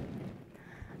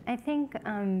 I think,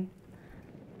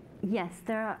 yes,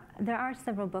 there are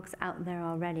several books out there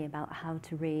already about how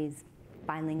to raise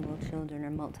bilingual children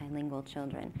or multilingual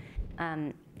children.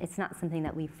 It's not something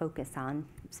that we focus on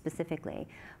specifically,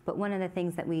 but one of the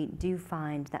things that we do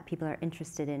find that people are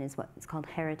interested in is what's called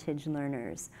heritage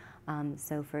learners.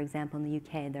 So for example, in the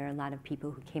UK, there are a lot of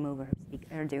people who came over who speak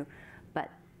Urdu, but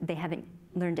they haven't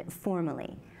learned it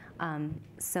formally.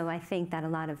 So I think that a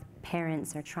lot of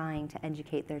parents are trying to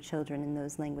educate their children in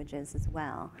those languages as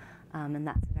well. And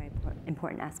that's a very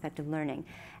important aspect of learning.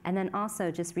 And then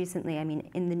also just recently, I mean,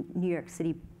 in the New York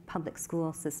City public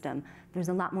school system, there's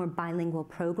a lot more bilingual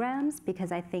programs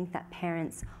because I think that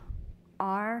parents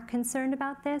are concerned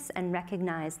about this and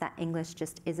recognize that English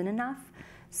just isn't enough.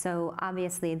 So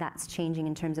obviously that's changing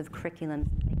in terms of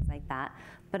curriculums and things like that.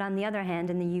 But on the other hand,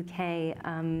 in the UK,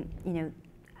 you know,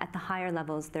 at the higher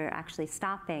levels, they're actually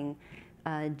stopping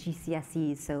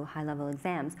GCSEs, so high-level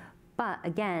exams. But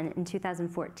again, in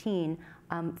 2014,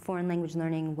 foreign language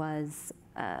learning was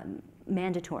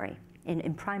mandatory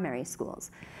in primary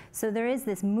schools. So there is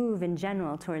this move in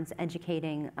general towards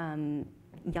educating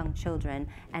young children,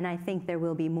 and I think there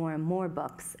will be more and more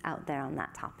books out there on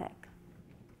that topic.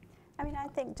 I mean, I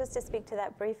think, just to speak to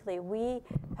that briefly, we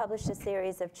published a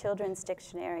series of children's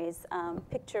dictionaries,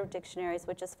 picture dictionaries,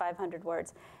 which is 500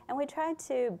 words. And we tried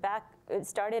to it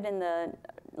started in the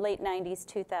late 90s,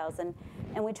 2000,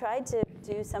 and we tried to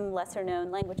do some lesser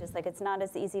known languages. Like, it's not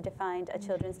as easy to find a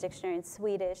children's dictionary in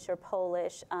Swedish or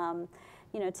Polish.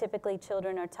 You know, typically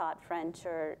children are taught French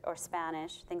or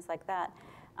Spanish, things like that.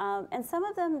 And some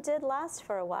of them did last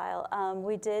for a while.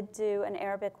 We did do an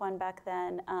Arabic one back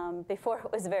then, before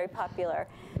it was very popular.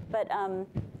 But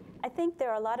I think there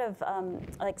are a lot of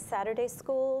like Saturday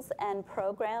schools and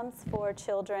programs for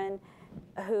children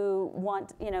who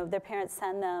want, you know, their parents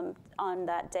send them on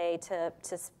that day to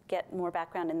get more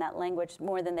background in that language,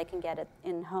 more than they can get it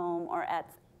in home or at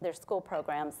their school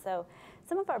programs. So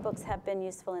some of our books have been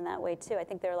useful in that way too. I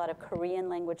think there are a lot of Korean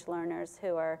language learners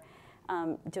who are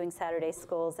doing Saturday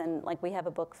schools, and like we have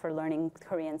a book for learning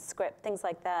Korean script, things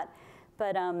like that.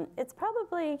 But it's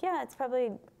probably, yeah, it's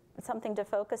probably something to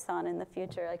focus on in the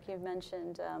future, like you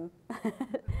mentioned.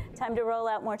 Time to roll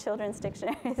out more children's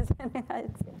dictionaries.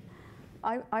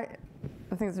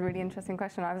 I think it's a really interesting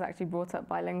question. I was actually brought up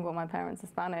bilingual. My parents are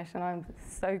Spanish, and I'm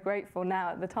so grateful now.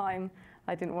 At the time,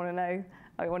 I didn't want to know.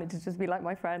 I wanted to just be like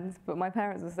my friends, but my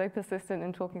parents were so persistent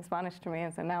in talking Spanish to me,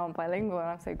 and so now I'm bilingual, and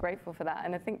I'm so grateful for that.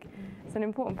 And I think it's an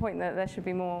important point that there should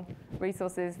be more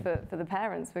resources for the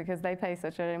parents, because they play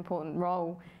such an important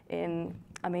role in,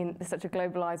 I mean, it's such a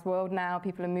globalized world now.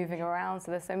 People are moving around,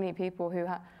 so there's so many people who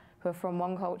are from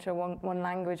one culture, one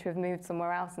language, who have moved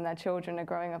somewhere else, and their children are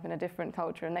growing up in a different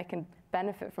culture, and they can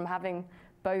benefit from having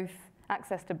both,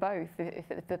 access to both,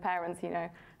 if the parents, you know,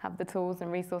 have the tools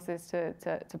and resources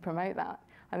to promote that.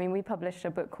 I mean, we published a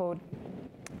book called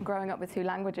Growing Up with Two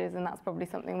Languages, and that's probably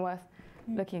something worth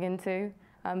looking into.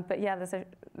 But yeah, there's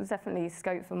definitely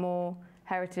scope for more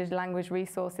heritage language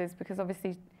resources, because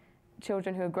obviously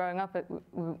children who are growing up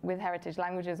with heritage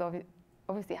languages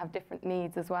obviously have different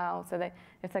needs as well. So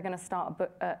if they're going to start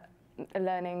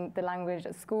learning the language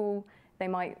at school, they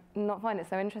might not find it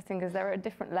so interesting because they're at a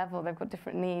different level, they've got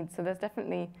different needs. So there's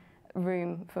definitely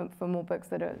room for more books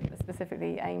that are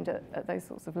specifically aimed at those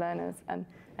sorts of learners. And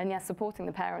yeah, supporting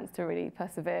the parents to really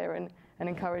persevere and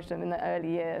encourage them in the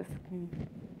early years.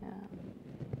 Yeah.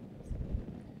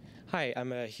 Hi,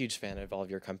 I'm a huge fan of all of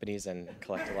your companies and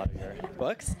collect a lot of your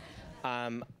books.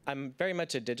 I'm very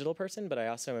much a digital person, but I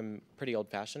also am pretty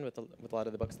old-fashioned with a lot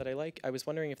of the books that I like. I was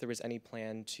wondering if there was any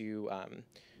plan to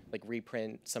like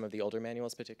reprint some of the older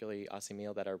manuals, particularly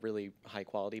Assimil, that are really high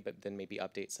quality, but then maybe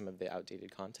update some of the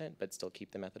outdated content, but still keep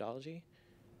the methodology?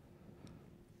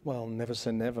 Well, never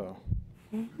say never.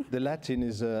 The Latin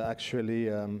is actually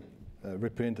a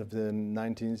reprint of the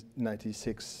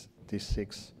 1996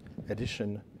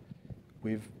 edition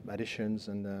with additions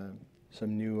and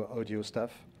some new audio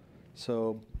stuff.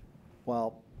 So,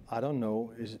 well, I don't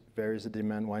know. There is a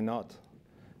demand, why not?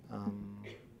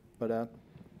 But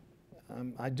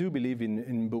I do believe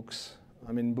in books.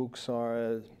 I mean, books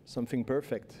are something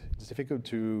perfect. It's difficult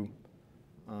to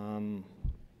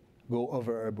go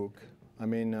over a book. I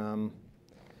mean,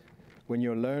 when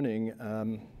you're learning,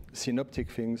 synoptic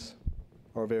things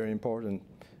are very important.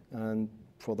 And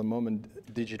for the moment,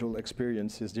 digital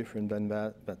experience is different than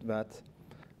that,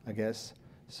 I guess.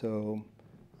 So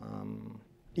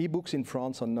e-books in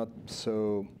France are not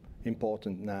so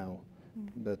important now,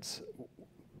 but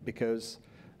because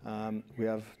we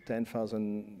have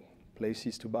 10,000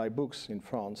 places to buy books in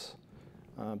France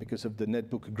because of the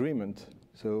netbook agreement.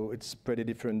 So it's pretty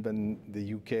different than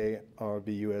the UK or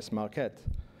the US market.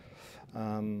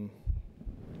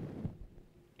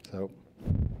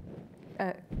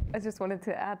 I just wanted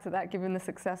to add to that, given the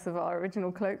success of our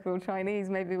original colloquial Chinese,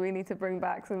 maybe we need to bring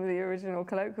back some of the original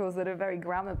colloquials that are very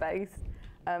grammar-based,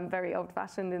 very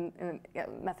old-fashioned, and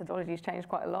methodology's changed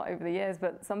quite a lot over the years,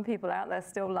 but some people out there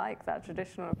still like that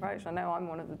traditional approach. I know I'm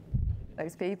one of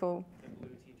those people.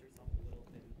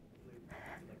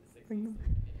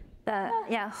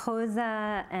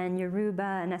 Xhosa and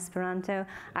Yoruba and Esperanto.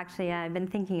 Actually, I've been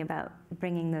thinking about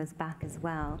bringing those back as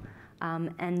well.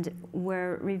 And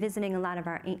we're revisiting a lot of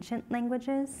our ancient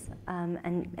languages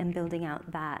and building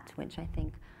out that, which I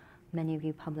think many of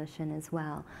you publish in as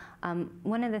well.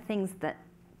 One of the things that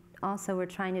also we're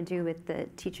trying to do with the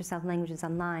Teach Yourself Languages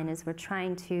Online is we're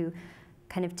trying to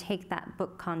kind of take that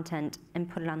book content and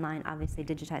put it online, obviously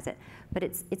digitize it, but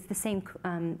it's the same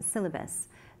syllabus.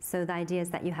 So the idea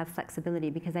is that you have flexibility,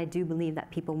 because I do believe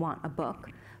that people want a book,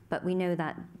 but we know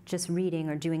that just reading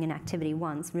or doing an activity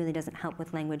once really doesn't help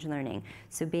with language learning.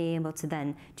 So being able to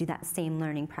then do that same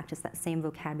learning, practice that same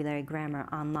vocabulary, grammar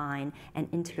online, and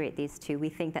integrate these two, we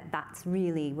think that that's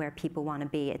really where people want to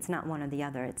be. It's not one or the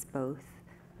other, it's both.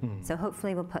 So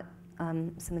hopefully we'll put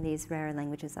some of these rarer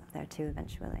languages up there too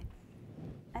eventually.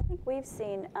 I think we've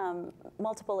seen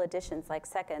multiple editions, like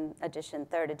second edition,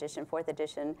 third edition, fourth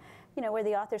edition, you know, where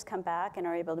the authors come back and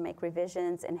are able to make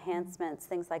revisions, enhancements,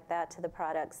 things like that to the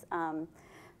products.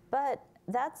 But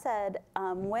that said,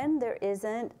 when there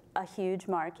isn't a huge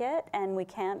market and we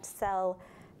can't sell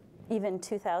even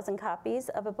 2,000 copies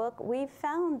of a book, we've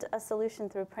found a solution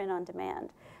through print on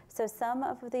demand. So some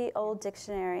of the old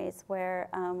dictionaries where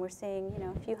we're seeing, you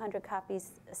know, a few hundred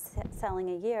copies selling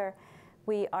a year,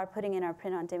 we are putting in our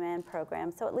print-on-demand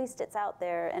program, so at least it's out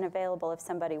there and available if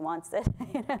somebody wants it.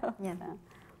 You know? Yeah. So.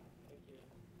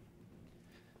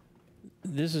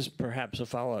 This is perhaps a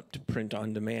follow-up to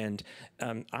print-on-demand.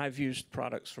 I've used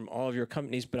products from all of your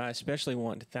companies, but I especially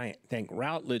want to thank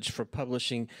Routledge for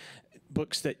publishing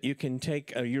books that you can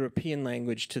take a European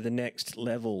language to the next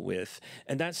level with.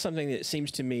 And that's something that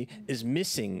seems to me is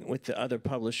missing with the other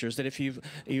publishers, that if you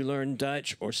learn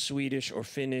Dutch or Swedish or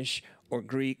Finnish or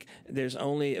Greek, there's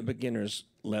only a beginner's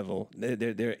level.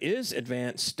 There is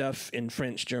advanced stuff in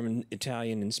French, German,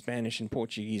 Italian, and Spanish, and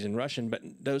Portuguese, and Russian, but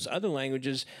those other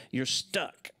languages, you're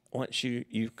stuck once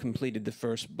you've completed the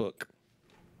first book.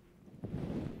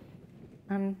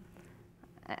 I'll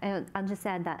just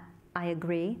add that I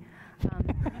agree.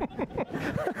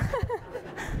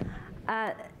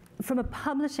 From a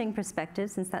publishing perspective,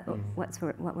 since that's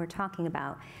what we're talking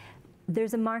about,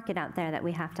 there's a market out there that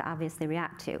we have to obviously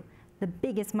react to. The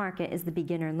biggest market is the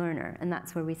beginner learner, and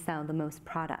that's where we sell the most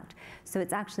product. So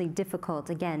it's actually difficult,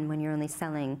 again, when you're only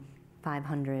selling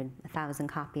 500, 1,000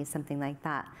 copies, something like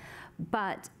that.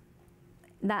 But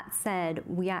that said,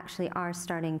 we actually are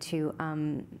starting to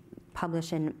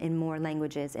publish in more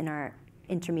languages in our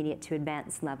intermediate to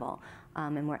advanced level.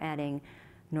 And we're adding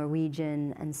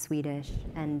Norwegian and Swedish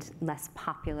and less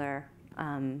popular,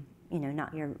 you know,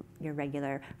 not your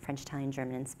regular French, Italian,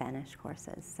 German, and Spanish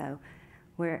courses. So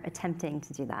we're attempting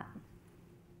to do that.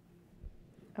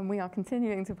 And we are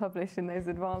continuing to publish in those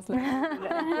advanced levels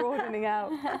and broadening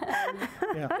out.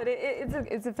 But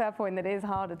it's a fair point that it is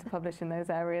harder to publish in those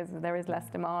areas. There is less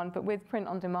demand, but with print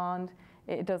on demand,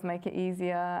 it does make it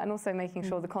easier, and also making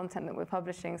sure the content that we're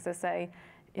publishing, so say,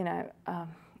 you know,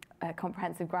 a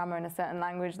comprehensive grammar in a certain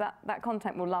language, that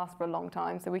content will last for a long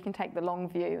time, so we can take the long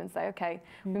view and say, okay,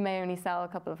 we may only sell a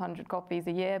couple of hundred copies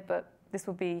a year, but this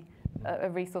will be a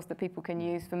resource that people can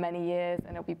use for many years,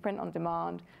 and it'll be print on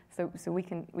demand, so we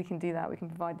can do that, we can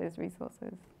provide those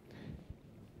resources.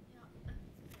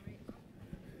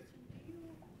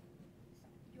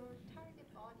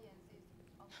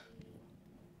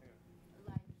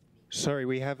 Sorry,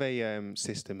 we have a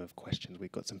system of questions.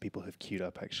 We've got some people who've queued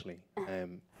up, actually.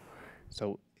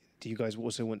 So do you guys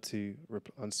also want to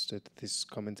answer this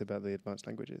comment about the advanced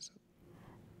languages?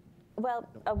 Well,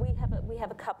 we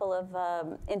have a couple of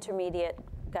intermediate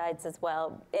guides as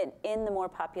well in the more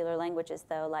popular languages,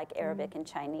 though, like Arabic and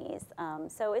Chinese.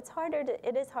 So it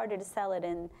is harder to sell it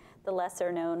in the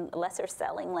lesser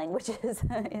selling languages.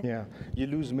 Yeah, you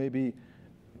lose maybe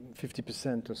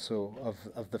 50% or so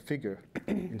of the figure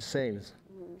in sales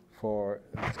for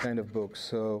this kind of books.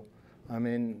 So, I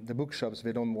mean, the bookshops,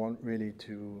 they don't want really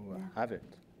to have it.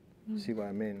 See what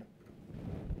I mean?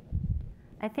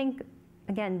 I think,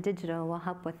 again, digital will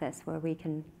help with this, where we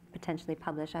can potentially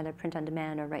publish either print on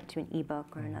demand or write to an ebook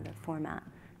or another format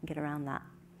and get around that.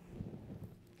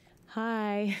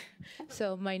 Hi,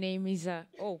 so my name is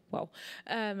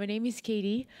my name is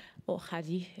Katie, or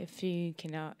Hadi, if you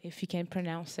can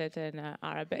pronounce it in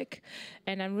Arabic,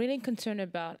 and I'm really concerned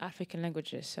about African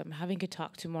languages. So I'm having a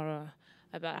talk tomorrow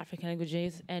about African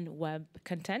languages and web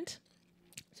content.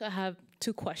 So I have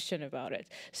two questions about it.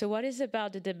 So what is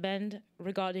about the demand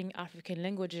regarding African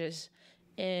languages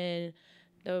in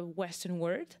the Western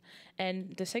world?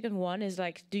 And the second one is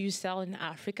like, do you sell in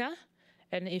Africa?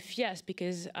 And if yes,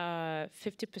 because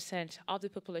 50% of the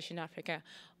population in Africa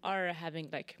are having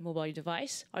like mobile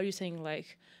device, are you saying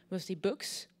like mostly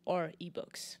books or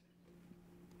ebooks?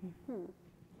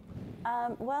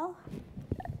 Well,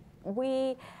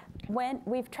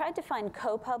 we've tried to find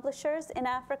co-publishers in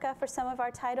Africa for some of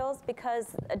our titles,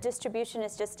 because distribution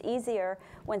is just easier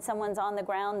when someone's on the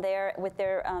ground there with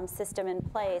their system in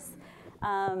place.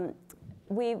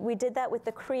 We did that with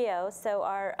the Creole, so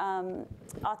our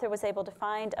author was able to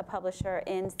find a publisher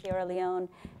in Sierra Leone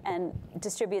and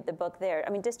distribute the book there. I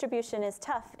mean, distribution is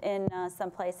tough in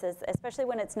some places, especially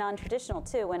when it's non-traditional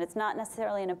too, when it's not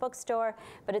necessarily in a bookstore,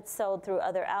 but it's sold through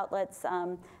other outlets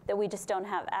that we just don't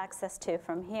have access to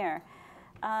from here.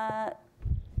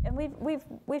 And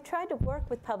we've tried to work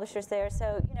with publishers there.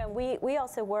 So we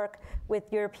also work with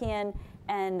European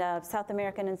and South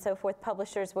American and so forth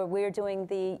publishers, where we're doing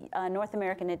the North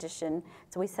American edition.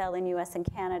 So we sell in US and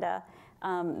Canada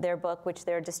their book, which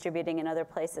they're distributing in other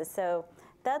places. So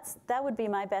that would be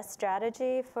my best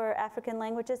strategy for African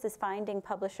languages, is finding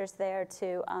publishers there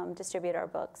to distribute our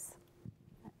books.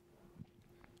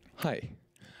 Hi,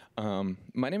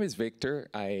 my name is Victor.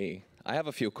 I have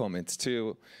a few comments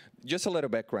too. Just a little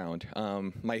background.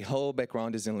 My whole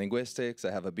background is in linguistics.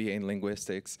 I have a BA in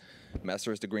linguistics,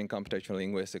 master's degree in computational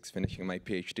linguistics, finishing my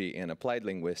PhD in applied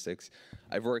linguistics.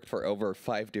 I've worked for over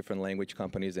 5 different language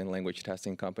companies and language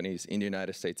testing companies in the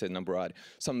United States and abroad,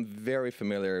 so I'm very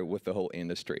familiar with the whole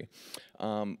industry.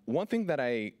 One thing that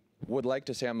I would like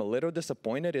to say I'm a little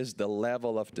disappointed is the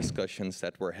level of discussions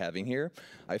that we're having here.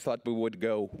 I thought we would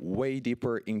go way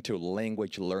deeper into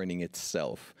language learning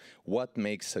itself. What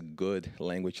makes a good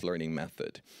language learning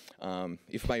method?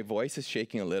 If my voice is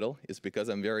shaking a little, it's because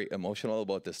I'm very emotional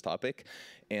about this topic.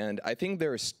 And I think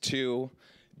there's 2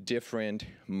 different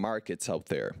markets out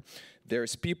there.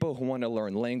 There's people who want to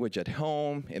learn language at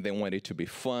home, and they want it to be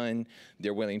fun.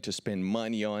 They're willing to spend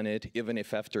money on it, even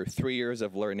if after 3 years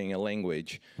of learning a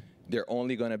language, they're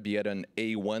only going to be at an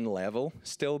A1 level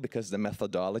still, because the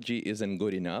methodology isn't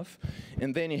good enough.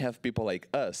 And then you have people like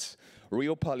us,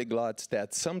 real polyglots,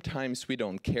 that sometimes we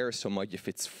don't care so much if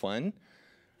it's fun.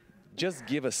 Just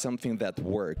give us something that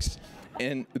works.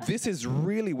 And this is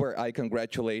really where I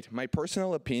congratulate my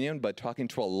personal opinion, but talking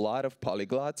to a lot of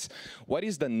polyglots. What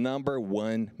is the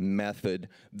 #1 method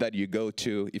that you go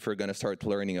to if you're going to start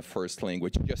learning a first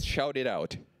language? Just shout it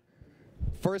out.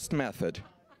 First method.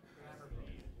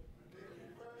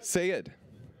 Say it.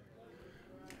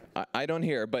 I don't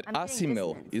hear, but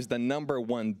Assimil is the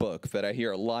 #1 book that I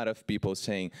hear a lot of people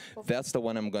saying, that's the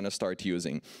one I'm going to start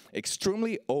using.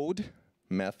 Extremely old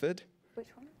method. Which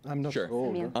one? I'm not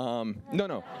old.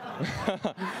 No.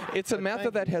 It's a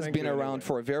method that has been around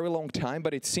for a very long time,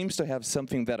 but it seems to have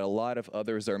something that a lot of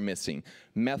others are missing: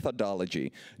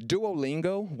 methodology.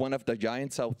 Duolingo, one of the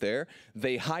giants out there,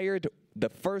 they hired the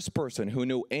first person who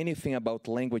knew anything about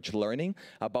language learning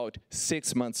about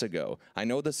 6 months ago. I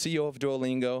know the CEO of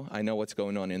Duolingo. I know what's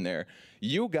going on in there.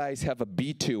 You guys have a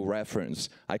B2 reference.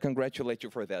 I congratulate you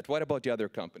for that. What about the other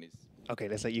companies? Okay,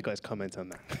 let's let you guys comment on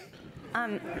that.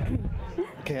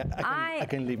 Okay, I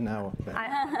can leave now.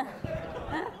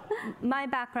 My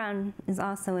background is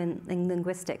also in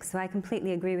linguistics, so I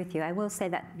completely agree with you. I will say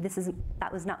that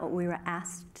that was not what we were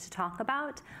asked to talk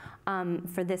about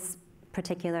for this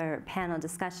particular panel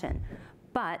discussion.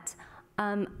 But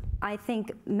I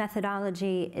think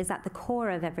methodology is at the core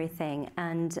of everything,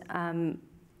 and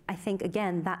I think,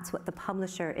 again, that's what the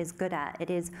publisher is good at. It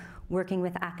is working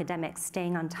with academics,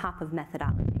 staying on top of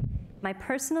methodology. My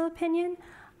personal opinion,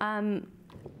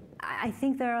 I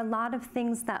think there are a lot of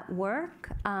things that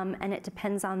work, and it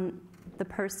depends on the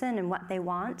person and what they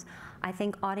want. I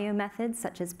think audio methods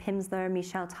such as Pimsleur,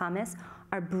 Michel Thomas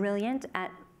are brilliant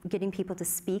at getting people to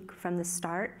speak from the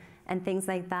start and things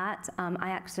like that. I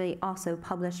actually also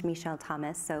publish Michel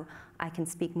Thomas, so I can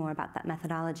speak more about that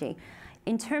methodology.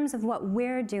 In terms of what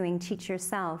we're doing, Teach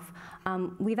Yourself,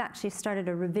 we've actually started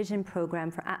a revision program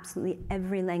for absolutely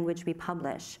every language we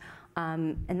publish.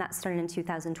 And that started in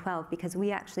 2012 because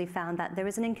we actually found that there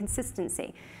was an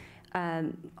inconsistency.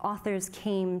 Authors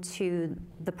came to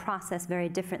the process very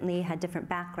differently, had different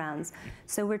backgrounds.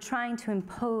 So we're trying to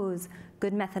impose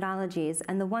good methodologies.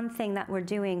 And the one thing that we're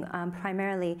doing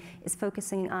primarily is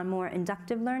focusing on more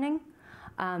inductive learning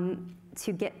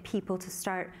to get people to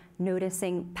start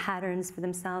noticing patterns for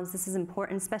themselves. This is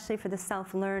important, especially for the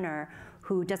self-learner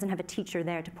who doesn't have a teacher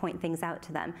there to point things out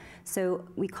to them. So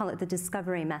we call it the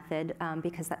discovery method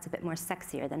because that's a bit more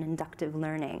sexier than inductive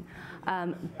learning.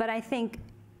 But I think,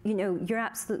 you know, you're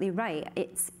absolutely right.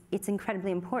 It's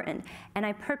incredibly important. And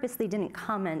I purposely didn't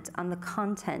comment on the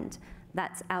content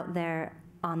that's out there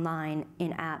online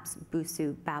in apps,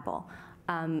 Busuu, Babbel,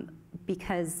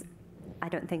 because I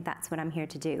don't think that's what I'm here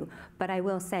to do. But I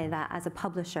will say that as a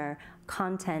publisher,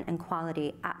 content and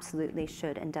quality absolutely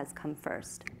should and does come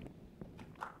first.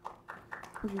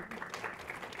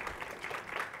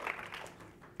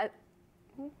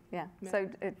 Yeah. So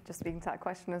just speaking to that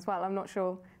question as well, I'm not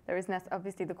sure there is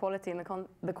obviously the quality and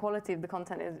the quality of the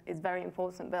content is very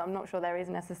important, but I'm not sure there is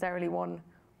necessarily one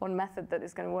method that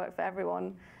is going to work for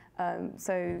everyone.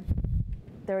 So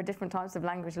there are different types of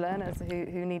language learners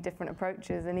who need different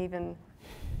approaches, and even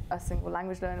a single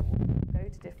language learner will go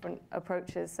to different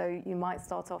approaches. So you might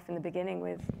start off in the beginning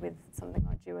with something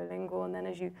like Duolingo, and then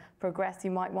as you progress,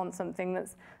 you might want something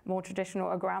that's more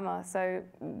traditional, a grammar. So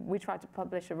we try to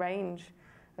publish a range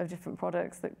of different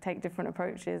products that take different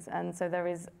approaches, and so there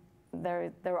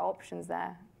are options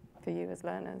there for you as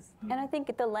learners. And I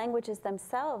think the languages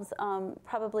themselves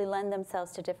probably lend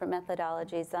themselves to different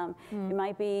methodologies. It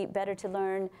might be better to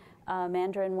learn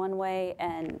Mandarin one way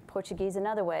and Portuguese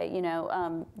another way, you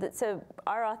know. So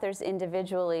our authors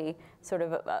individually sort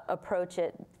of approach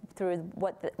it through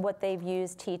what they've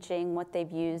used teaching, what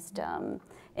they've used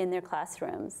in their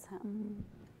classrooms.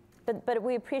 But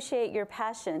we appreciate your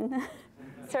passion,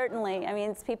 certainly. I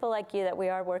mean, it's people like you that we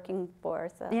are working for.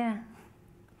 So. Yeah.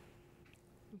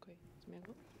 Okay.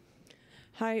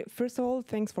 Hi, first of all,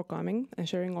 thanks for coming and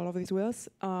sharing all of this with us.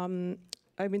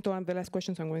 I've been told I'm the last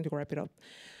question, so I'm going to wrap it up.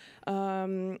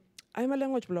 I'm a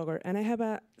language blogger, and I have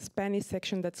a Spanish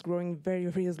section that's growing very,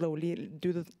 very slowly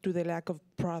due to the lack of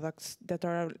products that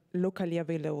are locally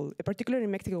available, particularly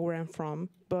in Mexico, where I'm from,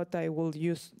 but I will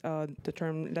use the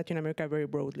term Latin America very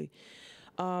broadly.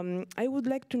 I would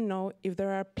like to know if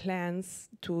there are plans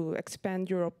to expand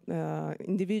your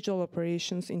individual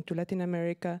operations into Latin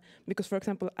America, because, for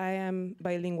example, I am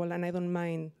bilingual and I don't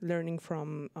mind learning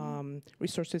from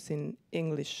resources in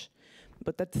English,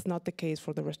 but that's not the case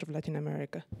for the rest of Latin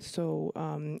America. So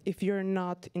if you're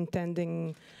not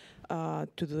intending to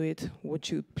do it, would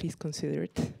you please consider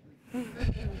it?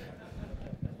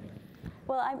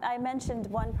 Well, I mentioned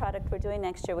one product we're doing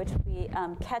next year, which will be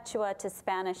Quechua to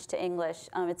Spanish to English.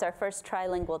 It's our first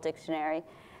trilingual dictionary.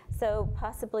 So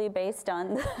possibly based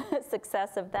on the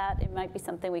success of that, it might be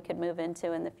something we could move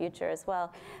into in the future as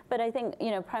well. But I think,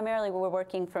 you know, primarily we're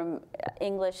working from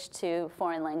English to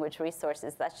foreign language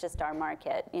resources. That's just our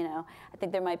market, you know. I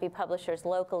think there might be publishers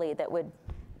locally that would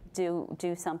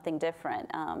do something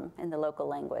different in the local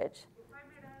language.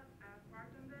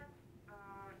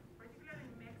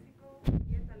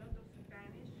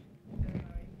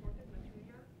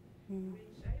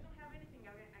 Which I don't have anything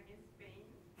against Spain,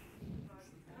 but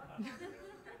it's not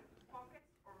pockets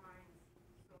or mines.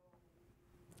 So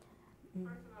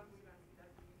personal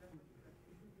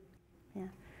yeah,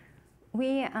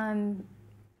 we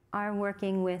are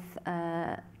working with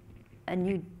a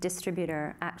new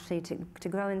distributor actually to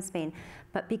grow in Spain,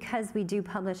 but because we do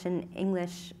publish in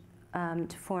English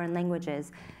to foreign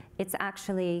languages, it's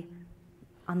actually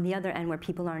on the other end where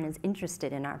people aren't as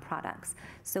interested in our products.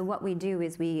 So what we do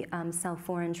is we sell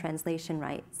foreign translation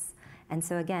rights. And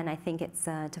so again, I think it's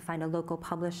to find a local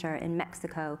publisher in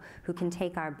Mexico who can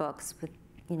take our books with,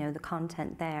 you know, the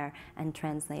content there and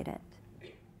translate it.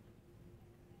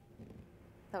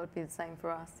 That would be the same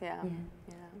for us, yeah.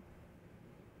 Yeah.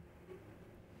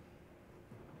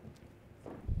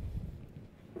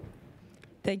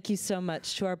 Thank you so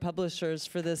much to our publishers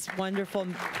for this wonderful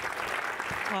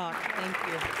talk. Thank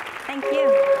you. Thank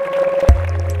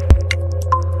you.